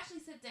basically, you actually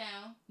sit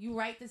down, you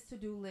write this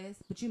to-do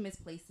list, but you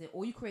misplace it,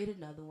 or you create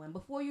another one.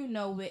 Before you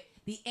know it,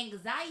 the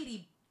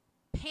anxiety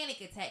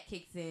panic attack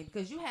kicks in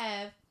because you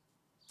have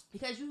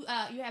to-do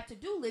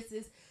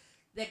lists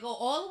that go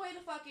all the way to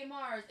fucking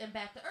Mars and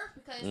back to Earth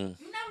because you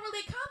never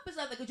really accomplish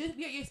nothing because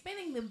you're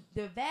spending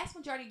the vast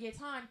majority of your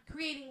time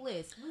creating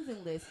lists,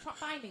 losing lists,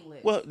 finding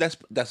lists. Well,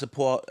 that's a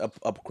part of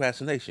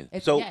procrastination.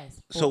 So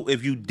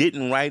if you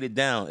didn't write it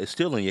down, it's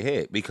still in your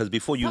head because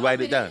before you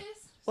write it down.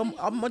 Well,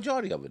 a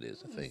majority of it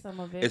is, I think. Some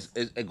of it.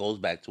 It goes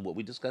back to what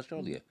we discussed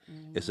earlier.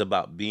 It's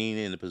about being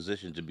in a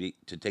position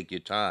to take your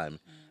time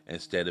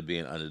instead of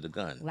being under the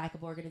gun. Lack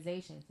of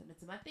organization.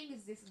 So my thing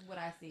is, this is what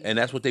I see. And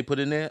that's what they put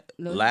in there?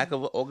 No, Lack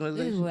of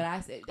organization? This is what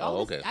I said.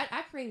 Okay.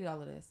 I created all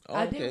of this. Oh,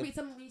 I okay. did read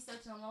some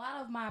research on a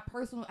lot of my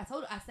personal. I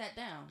told her I sat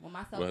down with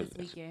myself this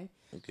weekend.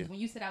 Okay. When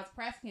you said I was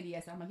procrastinating,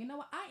 yes, I'm like, you know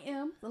what, I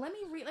am. So let me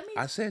read.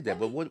 I said that,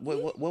 but what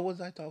was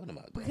I talking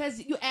about?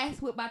 Because you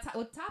asked what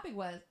what topic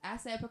was. I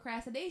said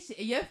procrastination.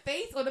 And your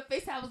face on the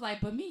FaceTime was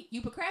like, but me,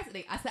 you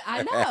procrastinate. I said,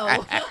 I know. I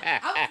was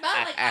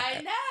not like,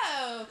 I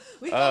know.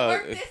 We can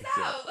work this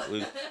out.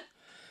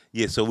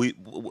 Yeah, so we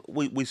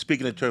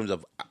speaking in terms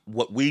of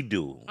what we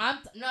do. I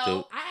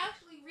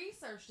actually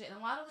researched it, and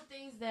a lot of the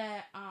things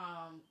that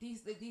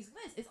these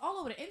lists, it's all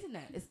over the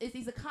internet. It's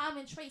these are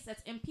common traits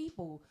that's in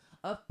people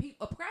of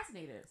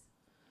procrastinators.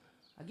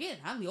 Again,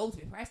 I'm the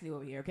ultimate procrastinator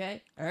over here.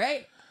 Okay, all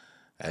right.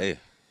 Hey,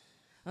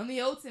 I'm the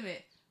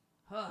ultimate.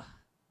 I'm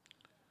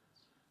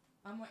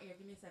right here.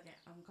 Give me a second.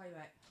 I'm gonna call you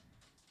back.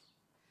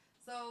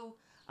 So,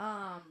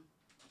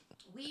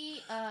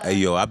 hey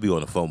yo, I'll be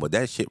on the phone, but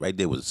that shit right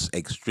there was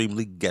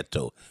extremely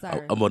ghetto.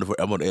 Sorry. I'm on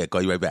the air.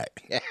 Call you right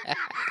back.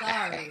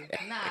 Sorry,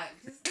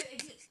 just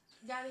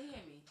gotta hear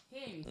me.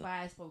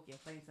 Fire spoken,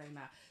 plain saying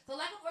nah. So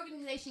lack of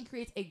organization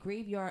creates a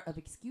graveyard of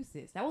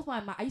excuses. That was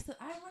I realized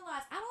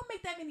I don't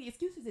make that many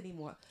excuses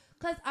anymore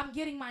because I'm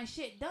getting my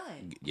shit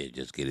done. Yeah,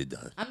 just get it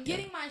done. I'm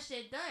getting my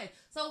shit done.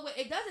 So what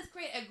it does is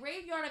create a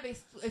graveyard of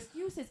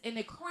excuses and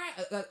the crown.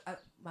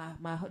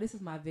 This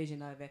is my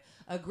vision of it.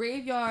 A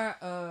graveyard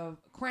of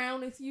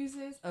crown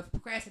excuses of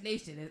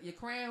procrastination. Your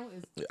crown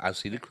is. I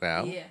see the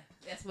crown. Yeah,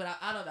 that's what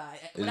I don't know.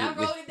 When I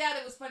wrote it down,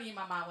 it was funny in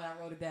my mind when I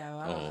wrote it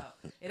down. I don't know.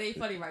 It ain't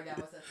funny right now.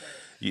 What's up,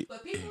 Yeah.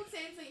 But people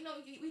tend to,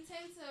 we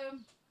tend to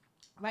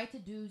write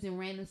to-dos in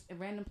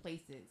random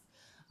places.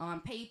 On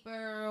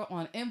paper,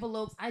 on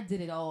envelopes. I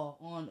did it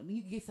all.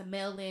 You get some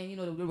mail in,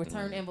 the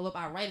return envelope.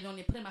 I write it on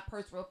there, put it in my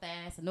purse real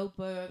fast, a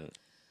notebook.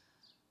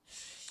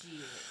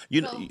 Shit.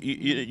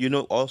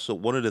 Also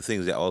one of the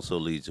things that also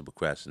leads to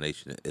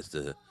procrastination is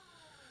the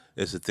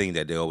thing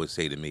that they always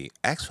say to me: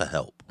 ask for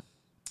help.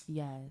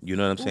 Yes. You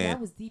know what I'm saying?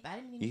 That was deep. I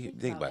didn't even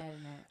think about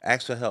adding that.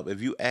 Ask for help.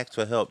 If you ask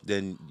for help,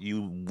 then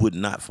you would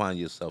not find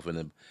yourself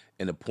in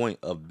a point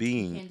of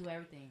being. You can't do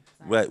everything.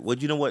 Sorry. Right. Well,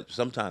 you know what?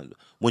 Sometimes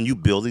when you're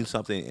building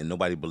something and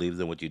nobody believes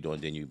in what you're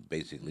doing, then you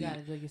basically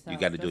you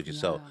got to do it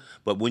yourself.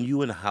 But when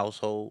you in a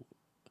household,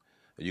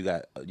 you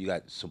got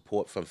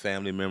support from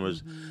family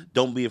members.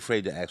 Don't be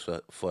afraid to ask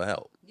for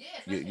help. Yeah,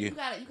 especially you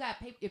got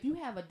paper. If you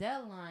have a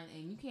deadline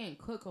and you can't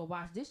cook or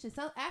wash dishes,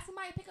 ask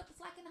somebody to pick up the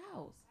slack in the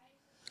house.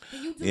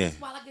 Can you do this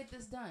while I get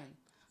this done?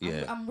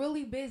 Yeah. I'm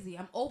really busy.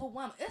 I'm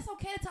overwhelmed. It's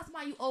okay to tell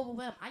somebody you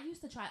overwhelmed. I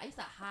used to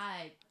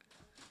hide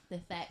the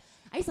fact.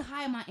 I used to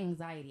hide my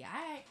anxiety.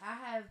 I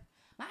have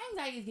My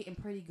anxiety is getting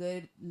pretty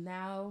good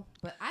now,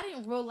 but I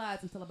didn't realize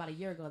until about a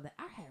year ago that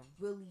I had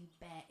really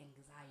bad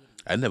anxiety.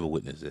 I never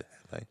witnessed it.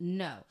 Like,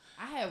 No,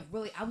 I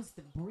used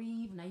to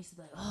breathe, and I used to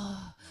be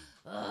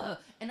like,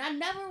 and I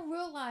never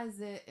realized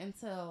it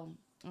until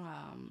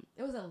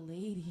it was a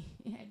lady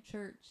at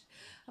church.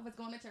 I was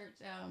going to church,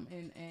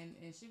 and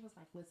she was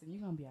like, "Listen,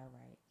 you're gonna be all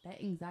right.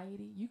 That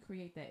anxiety, you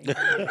create that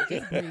anxiety.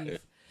 Just breathe."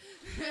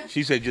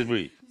 she said, "Just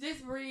breathe."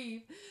 Just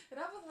breathe. And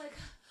I was like,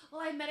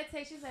 I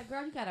meditate. She's like,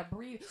 "Girl, you gotta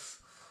breathe."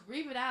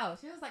 Breathe it out.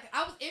 She was like,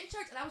 I was in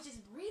church and I was just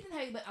breathing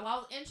heavy, but while I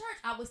was in church,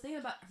 I was thinking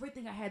about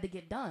everything I had to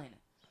get done.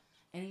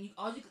 And you could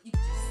just see me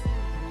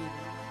breathing.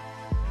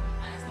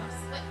 And I started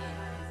sweating.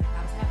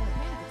 I was having a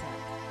panic attack.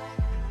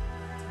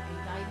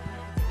 Anxiety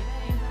panic attack. You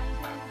had anxiety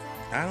panic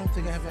attack? I don't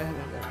think I ever had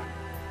that.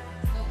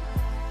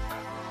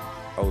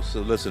 Oh,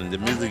 so listen, the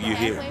music you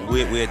hear,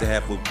 we're at the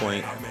halfway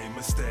point. I made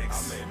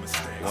mistakes. I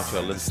want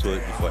y'all to listen to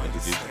it before I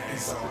introduce it.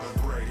 It's all the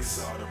breaks.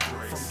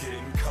 From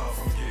getting cuffed.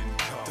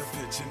 The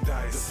pitch and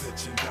dice.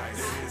 It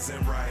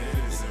isn't right.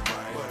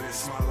 But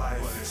it's my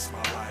life. This is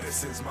my life.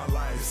 This is my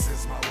life. This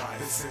is my life.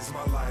 This is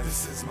my life.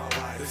 This is my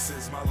life. This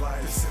is my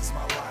life.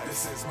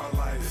 This is my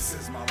life. This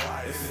is my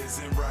life. It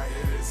isn't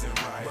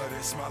right. But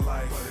it's my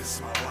life. This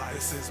is my life.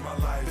 This is my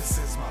life. This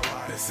is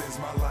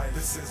my life.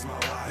 This is my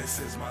life. This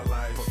is my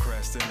life.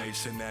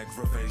 Procrastination,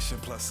 aggravation,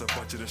 plus a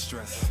bunch of the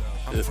stress.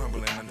 I'm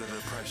trembling under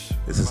the pressure.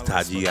 This is My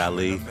life's Taji looking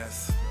Ali a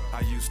mess.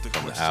 I used to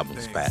from the question album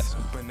things,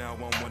 Spasm. but now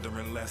I'm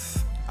wondering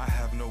less. I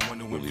have no one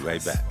to We'll be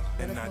impress, right back.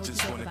 and I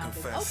just want to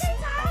confess. Okay,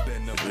 Ty. I've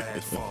been a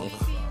bad father.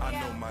 I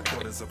know my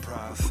daughter's a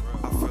prize.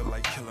 I feel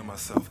like killing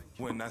myself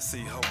when I see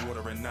her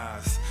watering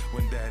eyes.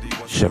 When daddy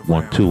wasn't Check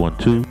around, 1 2 1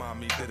 2. when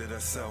mommy did it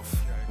herself.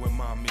 When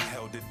mommy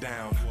held it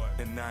down,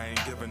 and I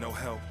ain't giving no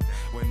help.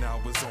 When I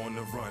was on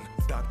the run,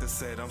 doctor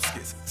said I'm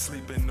skits,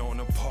 sleeping on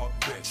a park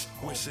bench,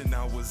 wishing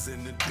I was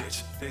in the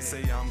ditch. They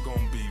say I'm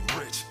gonna be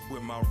rich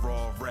with my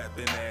raw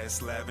rapping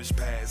ass, lavish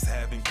past,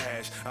 having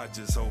cash. I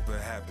just hope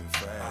it happens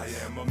fast.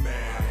 I am a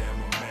man.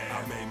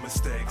 I made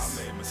mistakes.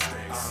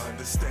 I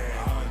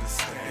understand.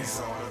 These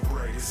are the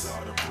breaks.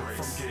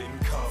 From getting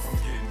cuffed.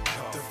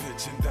 The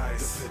pitch and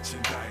dice.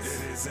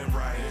 It isn't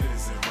right.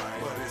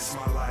 But it's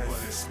my life.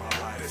 This is my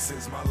life. This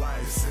is my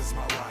life. This is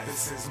my life.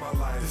 This is my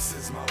life. This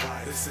is my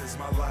life. This is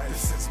my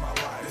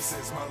life. This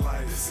is my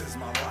life. This is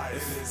my life.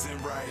 It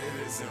isn't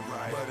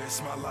right. But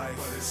it's my life.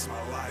 This is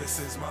my life. This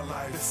is my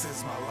life. This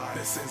is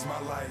my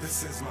life.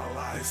 This is my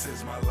life. This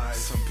is my life.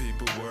 Some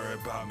people worry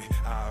about me.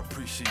 I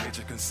appreciate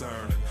your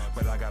concern,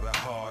 but I got a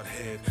hard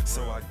head,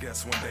 so I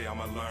guess one day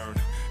I'ma learn.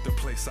 The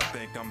place I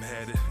think I'm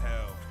headed,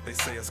 hell, they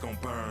say it's gonna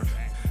burn.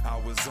 I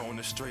was on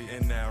the straight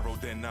and narrow,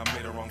 then I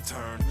made a wrong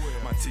turn.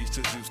 My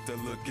teachers used to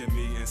look at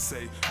me and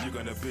say, you're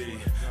gonna be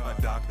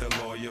a doctor,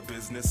 lawyer,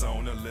 business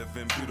owner,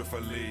 living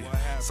beautifully.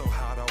 So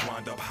how'd I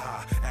wind up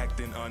high,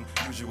 acting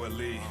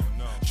unusually?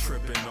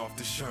 Tripping off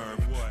the sherm,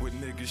 with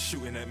niggas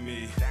shooting at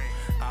me.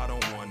 I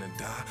don't wanna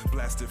die,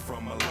 blasted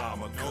from a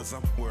llama, cause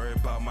I'm worried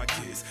about my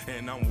kids,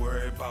 and I'm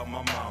worried about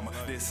my mama.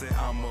 They say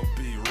I'ma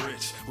be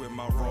rich, with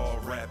my raw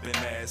rapping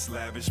ass,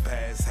 lavish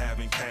past,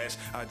 having cash.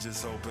 I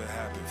just hope it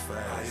happens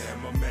fast. I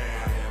am a man.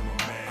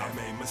 I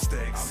made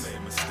mistakes.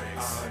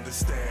 I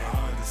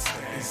understand.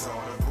 These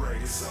are the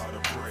breaks.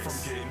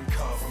 From getting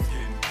cuffed.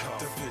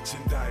 The pitch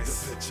and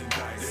dice. It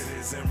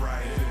isn't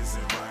right.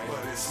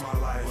 But it's my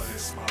life.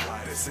 This is my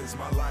life. This is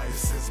my life.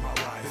 This is my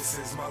life. This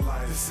is my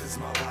life. This is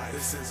my life.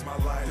 This is my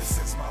life.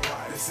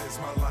 This is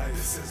my life.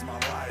 This is my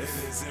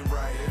life. It isn't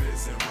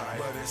right.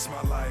 But it's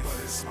my life.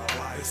 This is my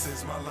life. This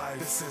is my life.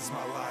 This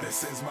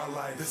is my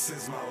life. This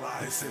is my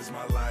life. This is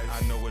my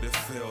life. I know what it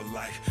feel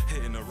like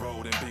hitting the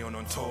road and being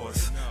on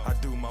tours. I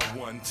do my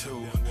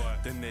 1-2,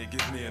 then they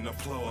give me an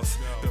applause.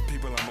 The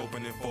people I'm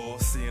opening for,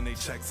 seeing they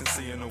checks and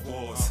seeing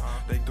awards.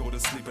 They go to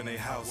sleep in their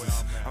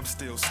houses. I'm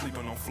still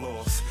sleeping on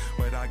floors,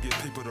 but I give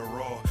people the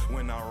raw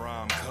when I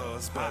rhyme,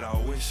 cuz. But I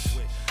wish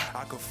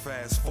I could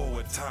fast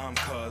forward time,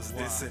 cuz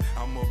this it,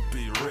 I'ma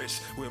be rich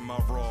with my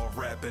raw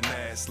rapping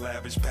ass,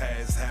 lavish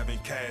past, having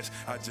cash.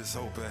 I just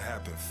hope it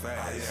happen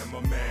fast. I am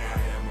a man.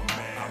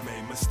 I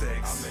made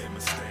mistakes.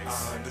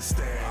 I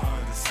understand.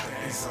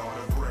 These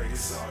are the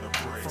breaks.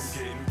 From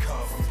getting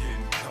cuffed.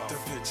 The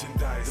pitch and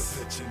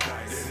dice.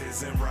 It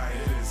isn't right.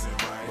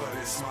 But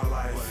it's my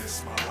life. This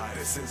is my life.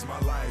 This is my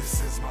life.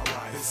 This is my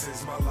life. This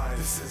is my life.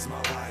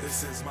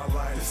 This is my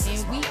life. This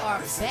is And my we life.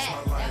 are This back.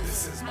 is my life.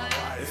 This is my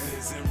life. It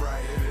isn't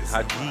right.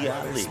 Haji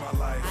But Ali. it's my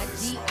life.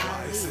 Haji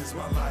Ali. This is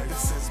my life.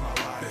 This is my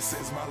life. This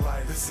is my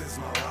life. This is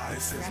my life.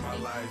 This is my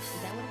Is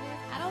life. that what it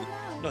is? I don't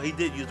know. No, he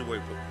did use the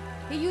word.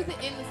 He used it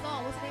in the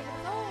song. What's the name of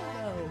the song,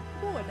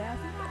 though? Come on, now.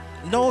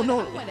 No.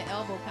 I'm going to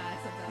elbow cock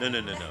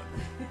sometimes. No.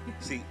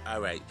 See, all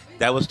right.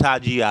 That was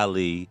Taji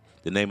Ali.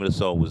 The name of the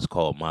song was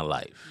called My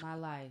Life, My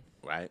life.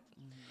 right?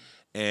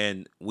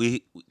 And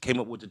we came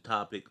up with the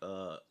topic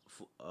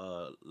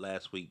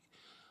last week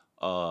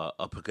of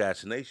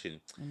procrastination.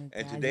 And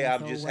And it today ties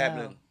I'm in just so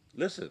happening.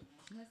 Listen,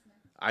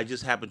 I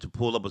just happened to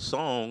pull up a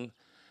song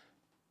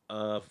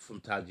from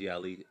Taji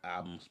Ali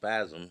album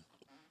Spasm,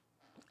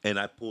 and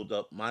I pulled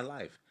up My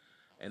Life.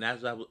 And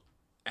as I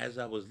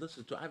was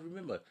listening to, I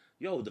remember,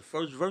 yo, the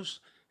first verse,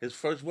 his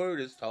first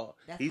word is taught.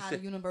 That's He how said,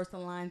 the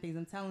universal line things.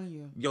 I'm telling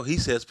you. yo, he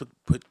says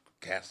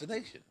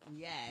procrastination.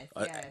 Yes,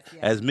 Uh, yes,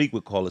 yes. As Meek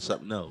would call it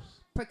something else.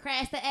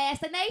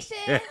 Procrastination.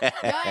 Your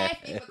ass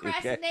be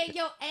procrastinating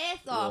your ass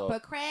off. Well,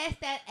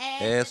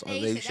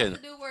 Procrastination.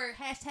 That's the new word.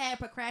 Hashtag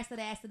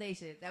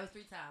procrastination. That was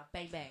 3 times.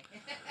 Bang, bang.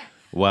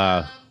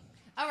 Wow.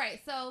 All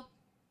right. So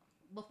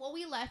before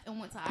we left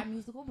and went to our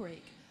musical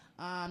break,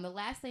 the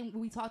last thing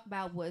we talked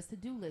about was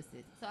to-do lists.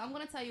 So I'm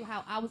going to tell you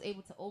how I was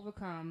able to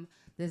overcome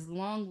this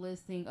long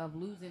listing of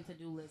losing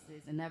to-do lists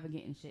and never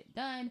getting shit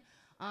done.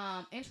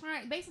 And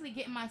trying basically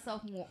getting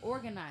myself more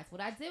organized. What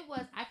I did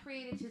was I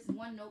created just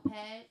one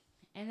notepad.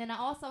 And then I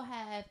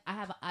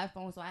have an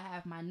iPhone, so I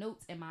have my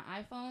notes in my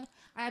iPhone.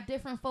 I have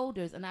different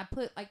folders, and I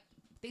put like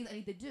things I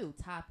need to do,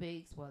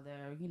 topics,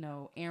 whether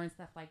errands,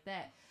 stuff like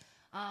that.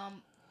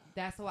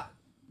 That's why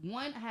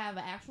I have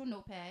an actual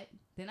notepad.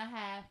 Then I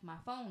have my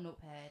phone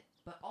notepad,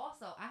 but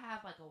also I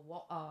have like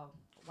a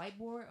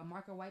whiteboard, a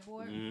marker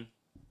whiteboard.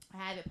 Mm-hmm. I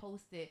have it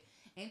posted,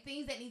 and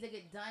things that need to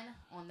get done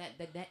on that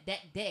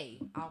day,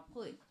 I'll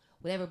put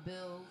whatever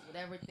bills,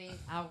 whatever things,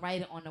 I'll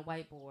write it on the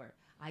whiteboard.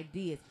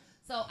 Ideas.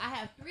 So I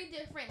have 3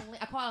 different,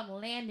 I call them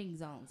landing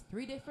zones.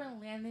 3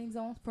 different landing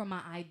zones for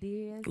my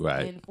ideas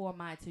and for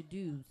my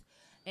to-dos.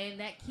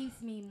 And that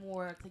keeps me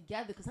more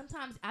together. Because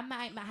sometimes I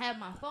might not have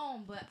my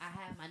phone, but I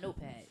have my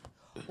notepad.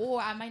 Or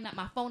I might not,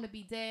 my phone to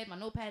be dead, my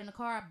notepad in the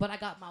car, but I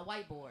got my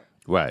whiteboard.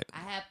 Right. I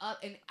have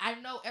and I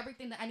know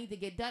everything that I need to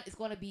get done is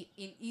going to be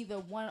in either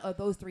one of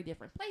those 3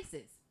 different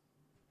places.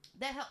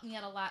 That helped me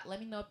out a lot. Let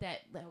me know if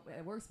that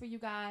works for you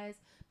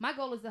guys. My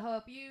goal is to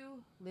help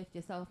you lift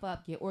yourself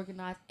up, get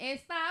organized, and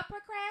stop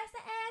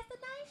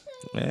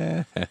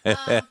procrastination.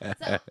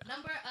 So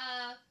number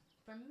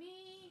for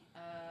me,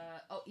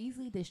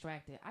 easily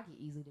distracted. I get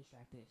easily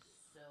distracted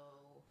so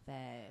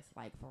fast,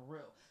 like for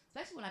real.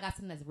 Especially when I got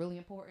something that's really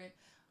important.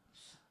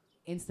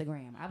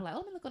 Instagram. I'm like,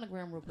 let me look on the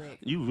gram real quick.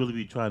 You really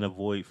be trying to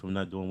avoid from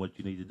not doing what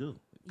you need to do.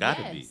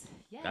 Gotta be.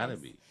 Gotta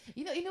be.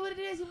 You know what it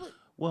is?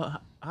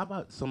 Well, how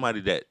about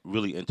somebody that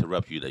really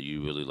interrupts you that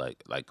you really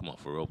like? Like, come on,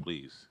 for real,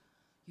 please.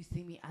 You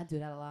see me? I do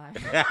that a lot.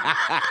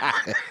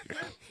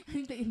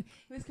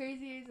 What's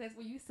crazy is that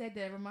when you said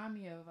that, it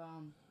reminded me of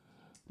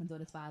my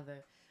daughter's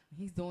father.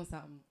 He's doing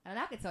something, and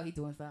I can tell he's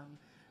doing something.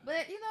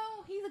 But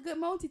he's a good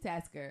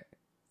multitasker.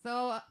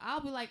 So I'll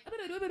be like,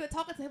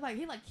 talking to him like,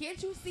 he's like,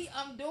 can't you see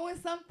I'm doing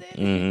something?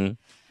 Mm-hmm.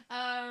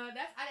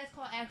 That's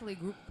called actually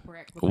group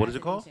procrastination. What is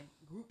it called?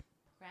 Group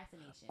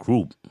procrastination.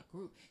 Group.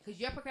 Because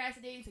you're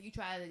procrastinating, so you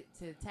try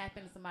to tap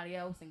into somebody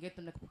else and get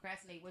them to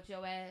procrastinate with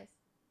your ass.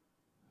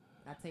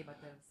 I'll tell you about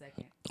that in a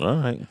second. All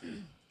right.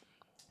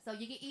 So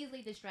you get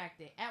easily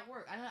distracted at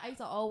work. I used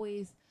to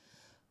always,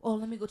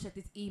 let me go check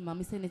this email. Let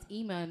me send this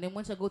email. And then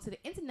once I go to the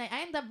internet,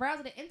 I end up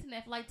browsing the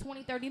internet for like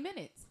 20, 30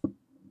 minutes.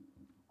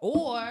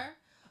 Or,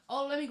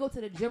 let me go to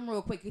the gym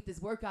real quick, get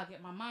this workout,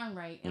 get my mind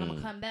right, and I'm going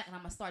to come back and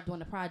I'm going to start doing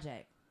the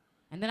project.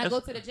 And then I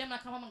go to the gym and I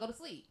come home and go to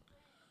sleep.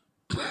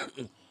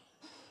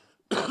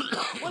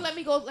 Let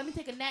me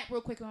take a nap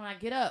real quick, and when I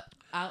get up,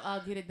 I'll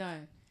get it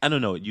done. I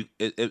don't know.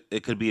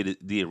 It could be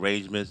the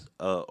arrangements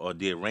or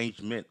the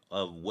arrangement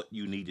of what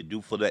you need to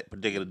do for that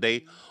particular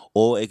day,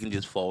 or it can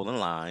just fall in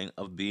line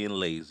of being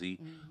lazy,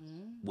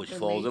 which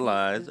falls in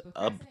lines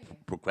of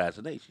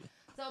procrastination.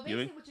 So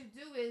basically, what you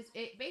do is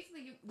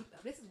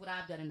this is what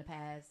I've done in the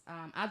past.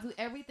 I do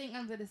everything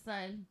under the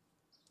sun,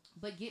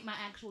 but get my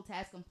actual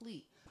task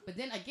complete. But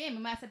then again,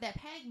 when I said that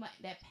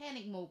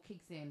panic mode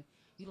kicks in,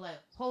 you're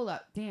like, hold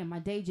up, damn, my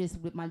day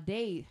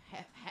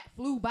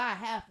flew by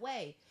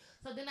halfway.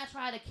 So then I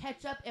try to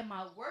catch up in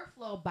my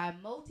workflow by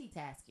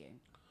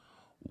multitasking.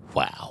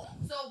 Wow.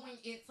 So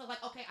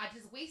okay, I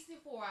just wasted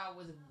 4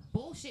 hours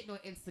bullshitting on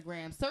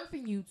Instagram,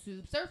 surfing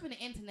YouTube, surfing the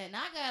internet.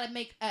 Now I gotta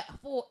make a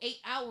full 8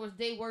 hours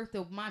day worth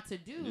of my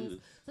to-dos.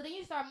 So then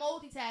you start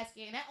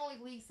multitasking, and that only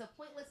leads to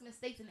pointless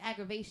mistakes and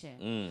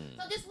aggravation.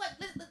 So just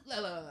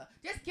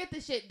just get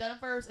the shit done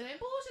first, and then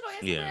bullshit on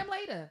Instagram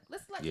later.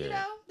 Just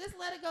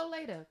let it go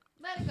later.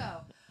 Let it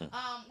go.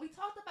 We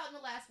talked about in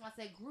the last one, I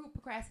said group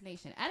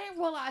procrastination. I didn't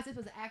realize this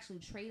was an actual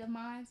trait of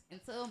mine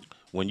until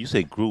when you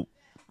say group.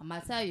 I'm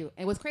going to tell you.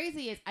 And what's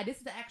crazy is this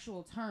is the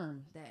actual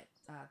term that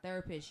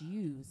therapists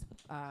use.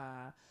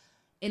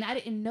 And I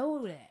didn't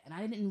know that. And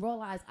I didn't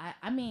realize. I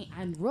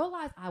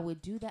realized I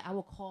would do that. I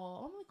would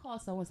call. Let me call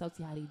so-and-so,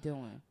 see how they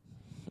doing.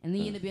 And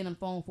then you end up being on the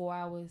phone 4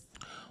 hours.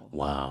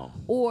 Wow.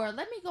 Or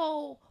let me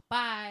go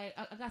I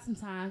got some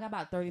time. I got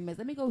about 30 minutes.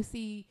 Let me go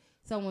see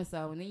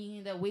so-and-so. And then you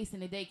end up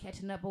wasting the day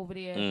catching up over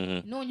there.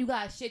 Knowing you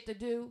got shit to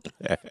do.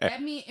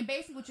 And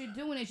basically what you're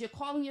doing is you're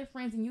calling your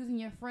friends and using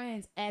your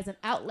friends as an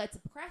outlet to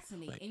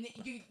procrastinate. And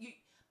you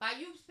by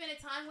you spending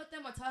time with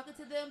them or talking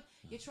to them,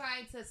 you're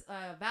trying to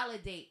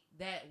validate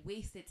that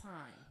wasted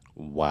time.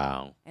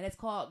 Wow. And it's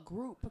called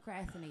group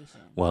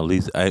procrastination. Well, at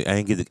least I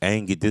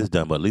ain't get this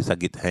done, but at least I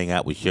get to hang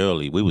out with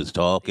Shirley. We was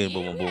talking,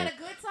 we had a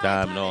good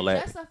time and all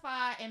that.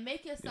 Justify and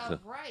make yourself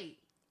right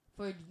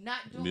for not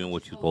doing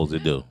what you're supposed to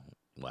do.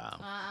 Wow.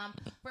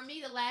 For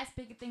me, the last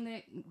big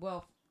thing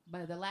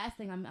But the last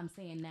thing I'm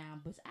saying now,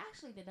 but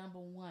actually the number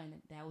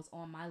one that was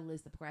on my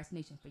list of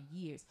procrastination for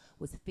years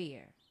was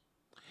fear.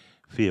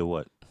 Fear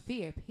what?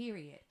 Fear,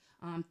 period.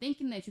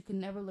 Thinking that you can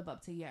never live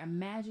up to your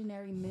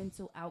imaginary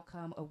mental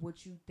outcome of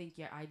what you think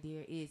your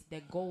idea is,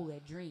 that goal,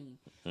 that dream.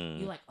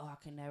 You're like, oh, I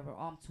can never,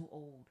 oh, I'm too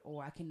old,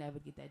 or I can never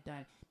get that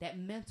done. That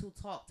mental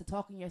talk to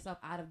talking yourself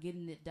out of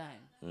getting it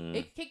done.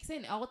 It kicks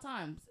in all the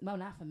time. Well,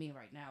 not for me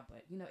right now,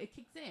 but, it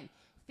kicks in.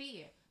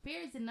 Fear.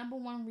 Fear is the number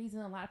one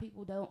reason a lot of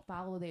people don't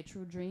follow their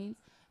true dreams.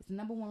 It's the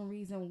number one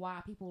reason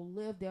why people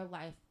live their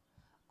life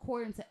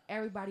according to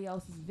everybody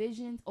else's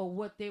visions or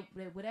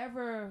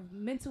whatever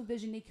mental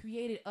vision they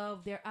created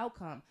of their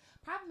outcome.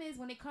 Problem is,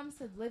 when it comes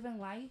to living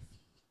life,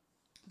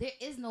 there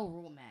is no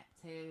roadmap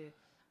to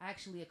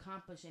actually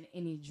accomplish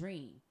any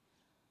dream.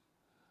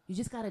 You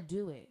just gotta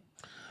do it.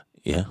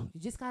 Yeah. You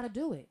just gotta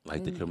do it.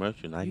 Like the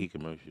commercial, Nike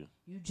commercial.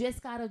 You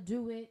just gotta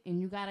do it, and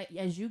you gotta,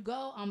 as you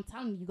go, I'm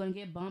telling you, you're gonna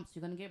get bumps,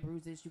 you're gonna get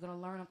bruises, you're gonna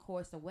learn a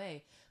course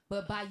away.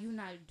 But by you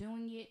not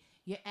doing it,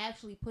 you're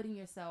actually putting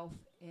yourself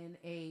in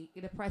a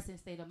depressing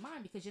state of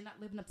mind because you're not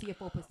living up to your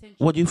full potential.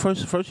 Well, you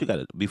first you got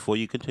to, before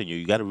you continue,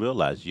 you got to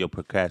realize your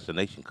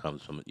procrastination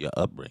comes from your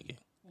upbringing.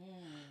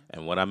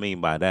 And what I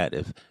mean by that,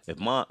 if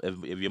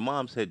your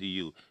mom said to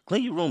you,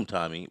 "Clean your room,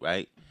 Tommy,"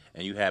 right,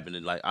 and you happen to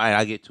like, all right,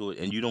 I get to it,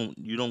 and you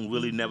don't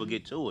really never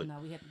get to it. No,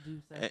 we have to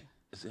do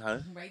so. Huh?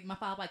 Right, my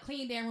father like,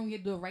 clean damn room, you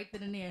do it right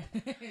then and there.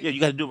 Yeah, you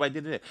got to do it right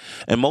then and there.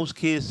 And most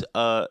kids,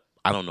 I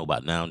don't know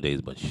about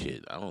nowadays, but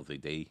shit, I don't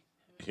think they.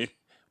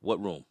 What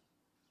room?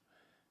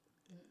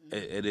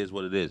 It is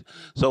what it is.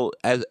 So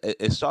as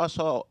it starts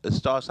out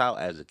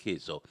as a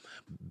kid. So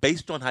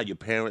based on how your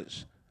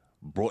parents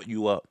brought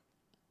you up,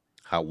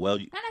 how well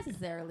you. Not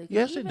necessarily.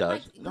 Yes, it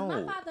does. Like, No.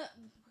 My father,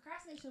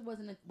 procrastination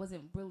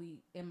wasn't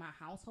really in my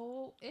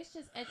household. It's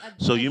just.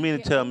 So you mean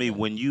to tell me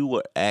when you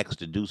were asked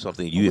to do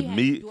something, you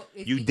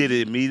did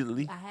it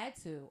immediately? I had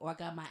to, or I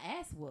got my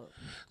ass whooped.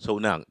 So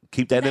now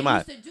keep that in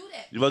mind. I used to do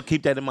that. Well,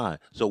 keep that in mind.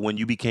 So when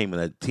you became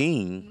a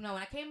teen. No,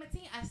 when I came a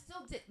teen, I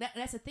still did.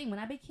 That's the thing.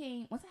 Once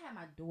I had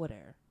my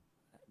daughter,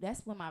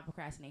 that's when my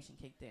procrastination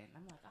kicked in.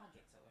 I'm like, I'll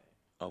get to it.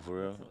 Oh,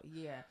 for real?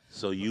 Yeah.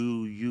 So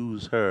you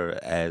use her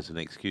as an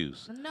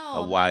excuse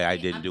of why I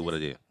didn't do what I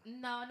did.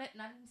 No, I didn't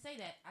say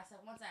that. I said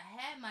once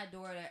I had my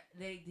daughter,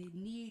 they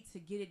need to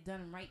get it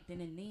done right then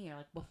and there.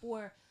 Like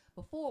before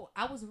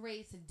I was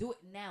raised to do it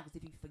now,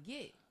 because if you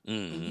forget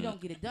and you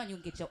don't get it done, you'll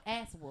get your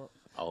ass whooped.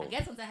 Oh. I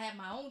guess once I had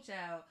my own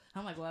child,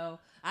 I'm like, well,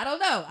 I don't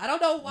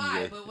know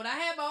why, Yeah. but when I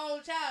had my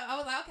own child, I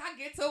was like, okay, I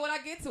get to it when I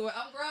get to it.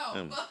 I'm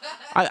grown.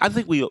 I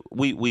think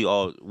we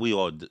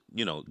all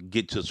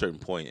get to a certain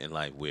point in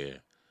life where,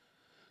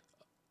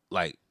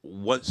 like,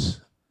 once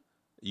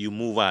you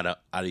move out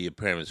of your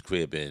parents'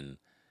 crib and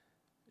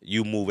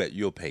you move at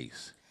your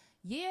pace.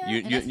 Yeah,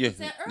 and that's what you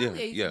said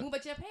earlier. You move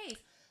at your pace.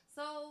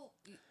 So,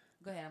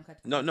 go ahead. I'm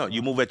cutting. No,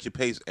 you move at your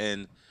pace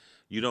and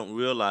you don't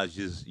realize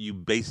you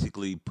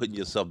basically putting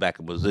yourself back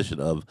in a position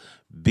of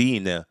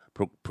being a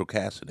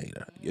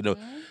procrastinator.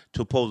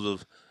 To oppose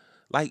of,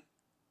 like,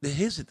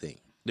 here's the thing,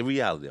 the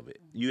reality of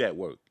it. You at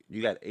work.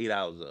 You got 8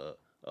 hours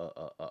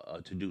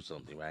to do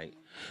something, right?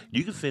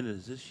 You can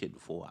finish this shit in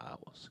 4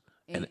 hours.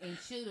 And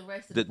shoot the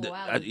rest of the 4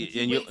 hours.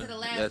 You wait to the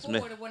last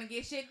 4 to want to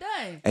get shit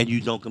done. And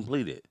you don't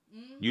complete it.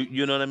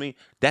 You know what I mean?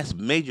 That's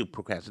major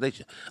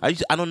procrastination. I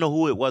don't know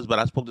who it was, but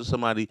I spoke to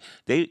somebody.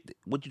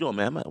 What you doing,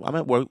 man? I'm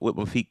at work with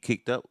my feet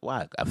kicked up.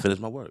 Why? I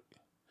finished my work.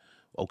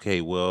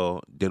 Okay,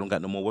 well, they don't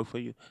got no more work for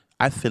you?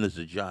 I finished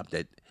the job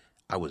that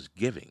I was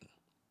giving.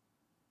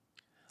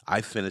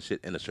 I finished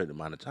it in a certain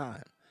amount of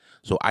time.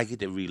 So I get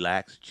to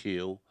relax,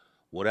 chill,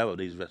 whatever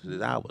these rest of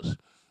the hours.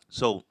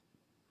 So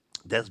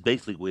that's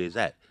basically where it's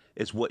at.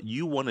 It's what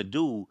you want to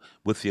do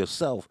with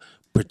yourself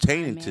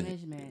pertaining to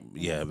management.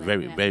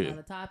 very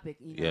another topic.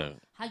 Yeah.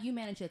 How you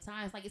manage your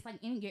time. It's like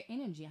in your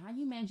energy. How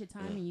you manage your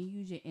time and you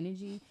use your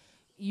energy,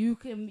 you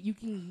can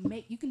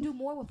do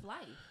more with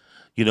life.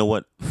 You know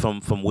what?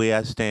 From where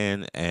I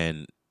stand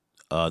and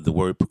the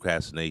word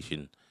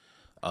procrastination,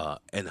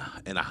 in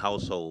a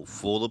household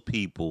full of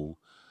people,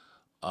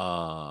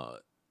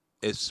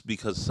 it's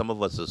because some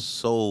of us are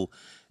so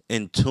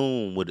in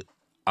tune with,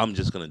 I'm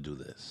just gonna do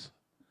this.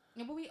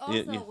 Yeah, but we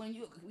also, when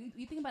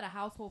you think about a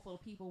household full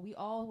of people, we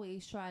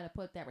always try to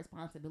put that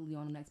responsibility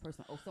on the next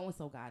person. Oh, so and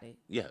so got it.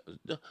 Yeah,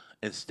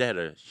 instead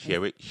of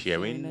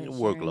sharing the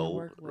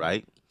workload,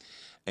 right?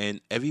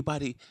 And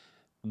everybody,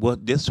 well,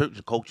 there's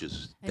certain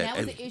coaches that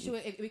was the issue.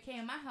 It became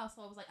in my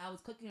household. It was like I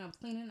was cooking, I was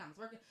cleaning, I was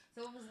working.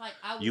 So it was like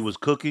you was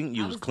cooking,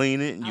 you was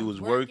cleaning, you was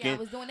working, I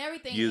was doing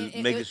everything. You was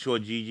making sure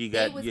Gigi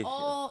got. They was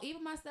all,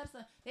 even my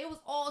stepson, they was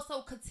all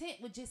so content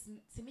with just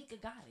Tamika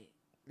got it.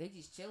 They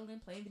just chilling,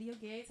 playing video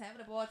games, having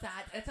a ball time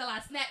until I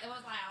snapped. It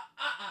was like,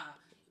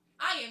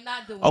 I am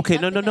not doing. Okay,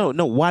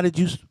 no. Why did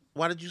you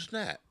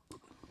snap?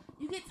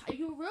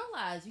 You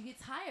realize you get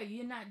tired.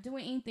 You're not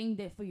doing anything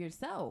that for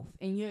yourself,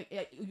 and you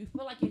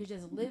feel like you're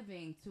just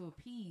living to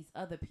appease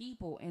other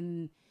people,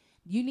 and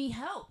you need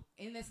help.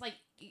 And it's like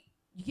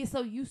you get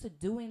so used to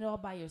doing it all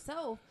by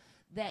yourself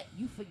that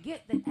you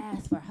forget to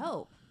ask for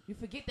help. You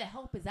forget that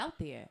help is out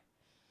there.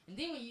 And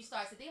then when you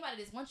start to think about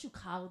it, is once you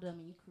coddle them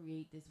and you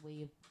create this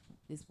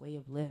way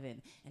of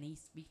living, and he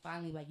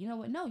finally like, you know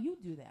what? No, you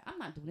do that. I'm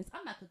not doing this.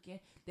 I'm not cooking.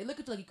 They look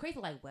at you like you're crazy.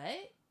 Like, what?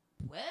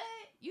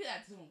 You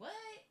not doing what?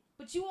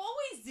 But you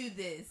always do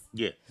this.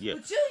 Yeah.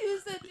 But you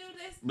used to do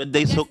this. But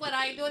they guess so what?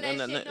 I ain't doing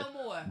that shit no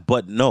more.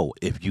 But no,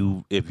 if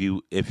you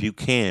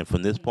can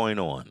from this point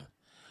on,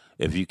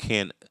 if you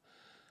can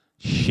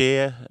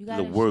share You the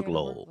gotta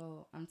workload,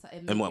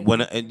 share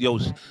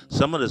and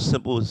some of the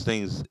simplest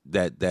things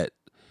that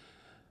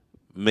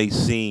may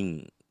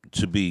seem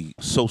to be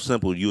so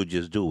simple, you'll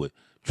just do it.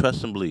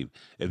 Trust and believe.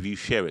 If you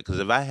share it, because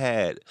if I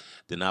had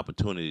an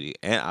opportunity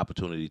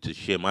to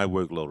share my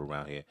workload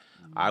around here,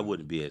 I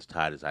wouldn't be as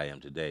tired as I am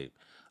today.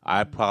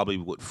 I probably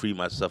would free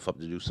myself up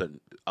to do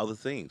certain other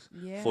things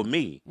for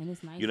me. And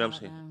it's nice. You know what I'm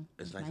saying? Now.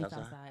 It's nice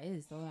outside. It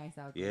is so nice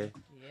out Yeah. there.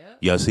 Yeah.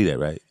 Y'all see that,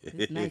 right?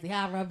 It's nice.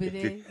 How I rub it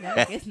in.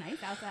 Yeah, it's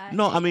nice outside.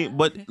 No, I mean,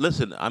 but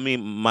listen, I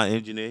mean, my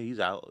engineer,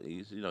 he's out.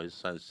 He's, his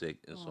son's sick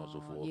and so on and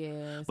so forth.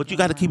 Yeah, but you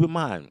got to keep in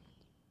mind,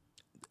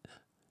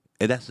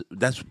 and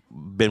that's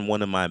been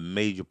one of my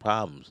major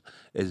problems,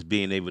 is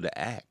being able to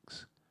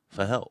ask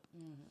for help.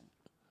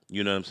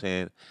 You know what I'm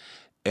saying?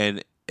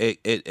 And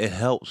it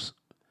helps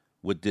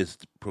with this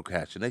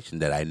procrastination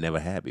that I never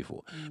had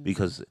before,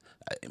 because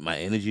my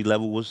energy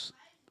level was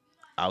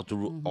out the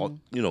roof,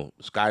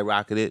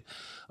 skyrocketed.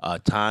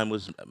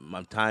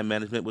 My time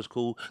management was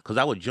cool, because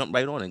I would jump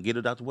right on and get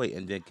it out the way,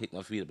 and then kick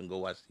my feet up and go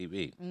watch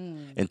TV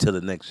until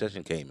the next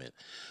session came in.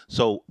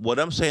 So what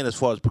I'm saying, as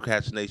far as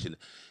procrastination,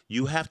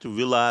 you have to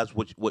realize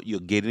what you're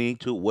getting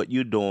into, what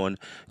you're doing.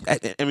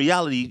 In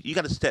reality, you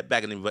got to step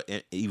back and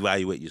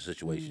evaluate your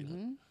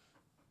situation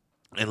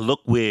and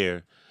look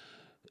where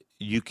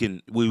you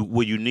can,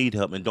 where you need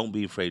help, and don't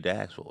be afraid to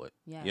ask for it.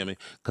 Yeah. You know what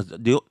I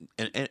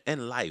mean? Because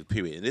in life,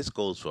 period, and this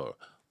goes for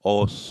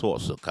all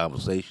sorts of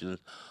conversations,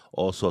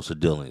 all sorts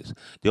of dealings.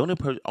 The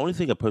only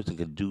thing a person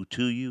can do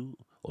to you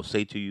or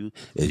say to you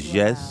is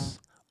yes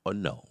or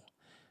no.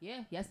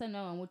 Yeah, yes or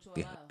no, and what you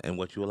allow. And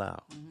what you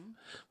allow.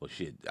 Well,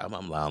 shit, I'm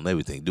allowing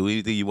everything. Do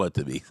anything you want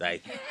to be.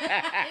 Like,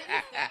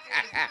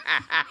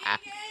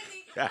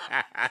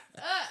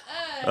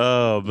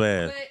 oh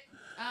man. But,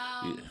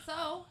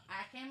 so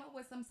I came up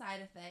with some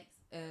side effects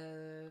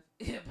of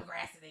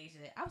procrastination.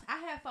 I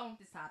had fun with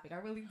this topic. I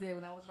really did.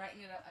 When I was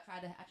writing it up,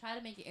 I tried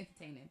to make it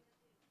entertaining.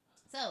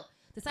 So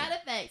the side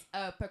effects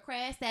of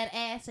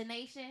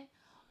procrastination: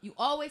 you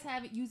always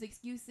use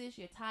excuses.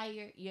 You're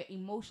tired. You're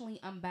emotionally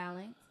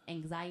unbalanced.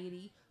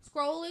 Anxiety.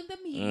 Scrolling the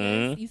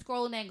media. You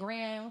scrolling that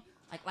gram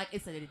like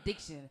it's an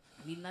addiction.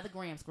 Need another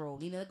gram scroll.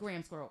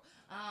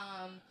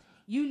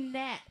 You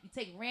nap. You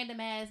take random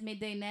ass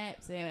midday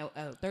naps, a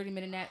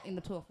 30-minute nap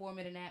into a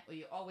 4-minute nap, or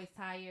you're always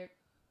tired.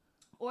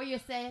 Or you're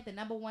sad. The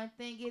number one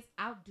thing is,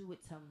 I'll do it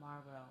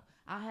tomorrow.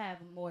 I'll have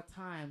more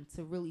time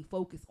to really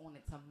focus on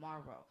it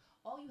tomorrow.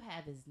 All you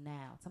have is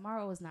now.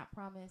 Tomorrow is not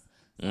promised.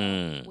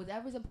 So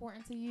whatever's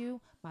important to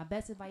you, my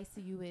best advice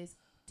to you is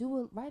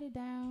write it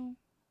down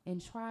and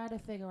try to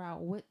figure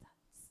out what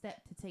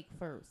step to take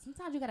first.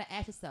 Sometimes you got to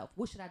ask yourself,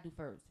 what should I do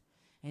first?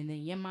 And then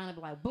your mind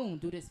will be like, boom,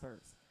 do this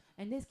first.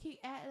 And just keep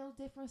adding those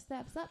different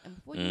steps up. And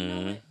before you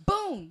know it,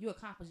 boom, you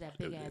accomplished that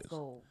big-ass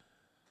goal.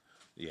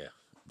 Yeah,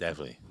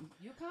 definitely.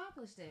 You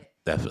accomplished it.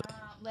 Definitely.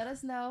 Let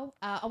us know.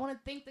 I want to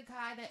thank the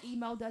guy that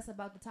emailed us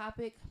about the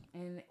topic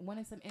and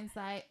wanted some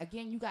insight.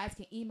 Again, you guys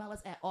can email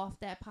us at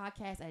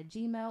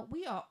offthatpodcast@gmail.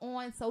 We are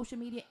on social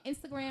media,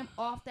 Instagram,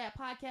 Off That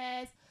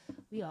Podcast.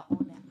 We are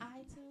on the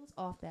iTunes,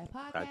 Off That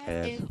Podcast,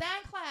 and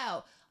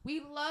SoundCloud. We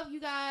love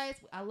you guys.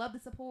 I love the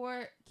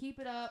support. Keep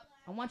it up.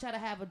 I want y'all to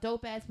have a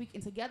dope-ass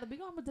weekend together. We're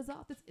going to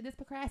dissolve this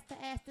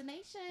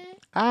procrastination.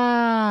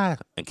 And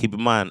keep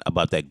in mind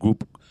about that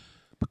group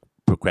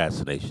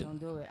procrastination. Don't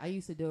do it. I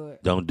used to do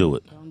it. Don't do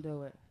it. Don't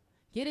do it.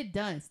 Get it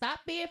done. Stop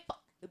being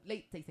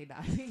late. Say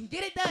that.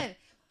 Get it done.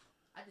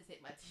 I just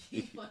hit my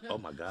teeth on Oh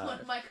my God. on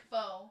the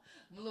microphone.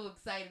 I'm a little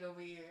excited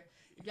over here.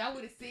 If y'all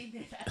would have seen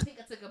this, I think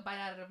I took a bite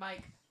out of the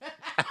mic.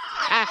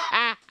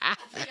 I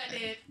think I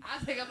did. I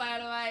took a bite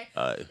out of the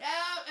mic.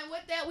 And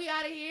with that, we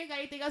out of here. Got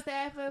anything else to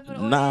add for the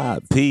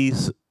audience?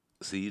 Peace.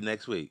 See you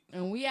next week.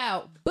 And we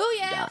out.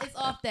 Booyah! It's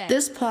Off That.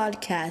 This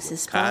podcast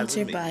is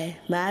sponsored by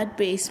Mad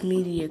Bass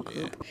Media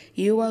Group.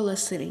 You are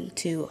listening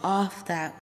to Off That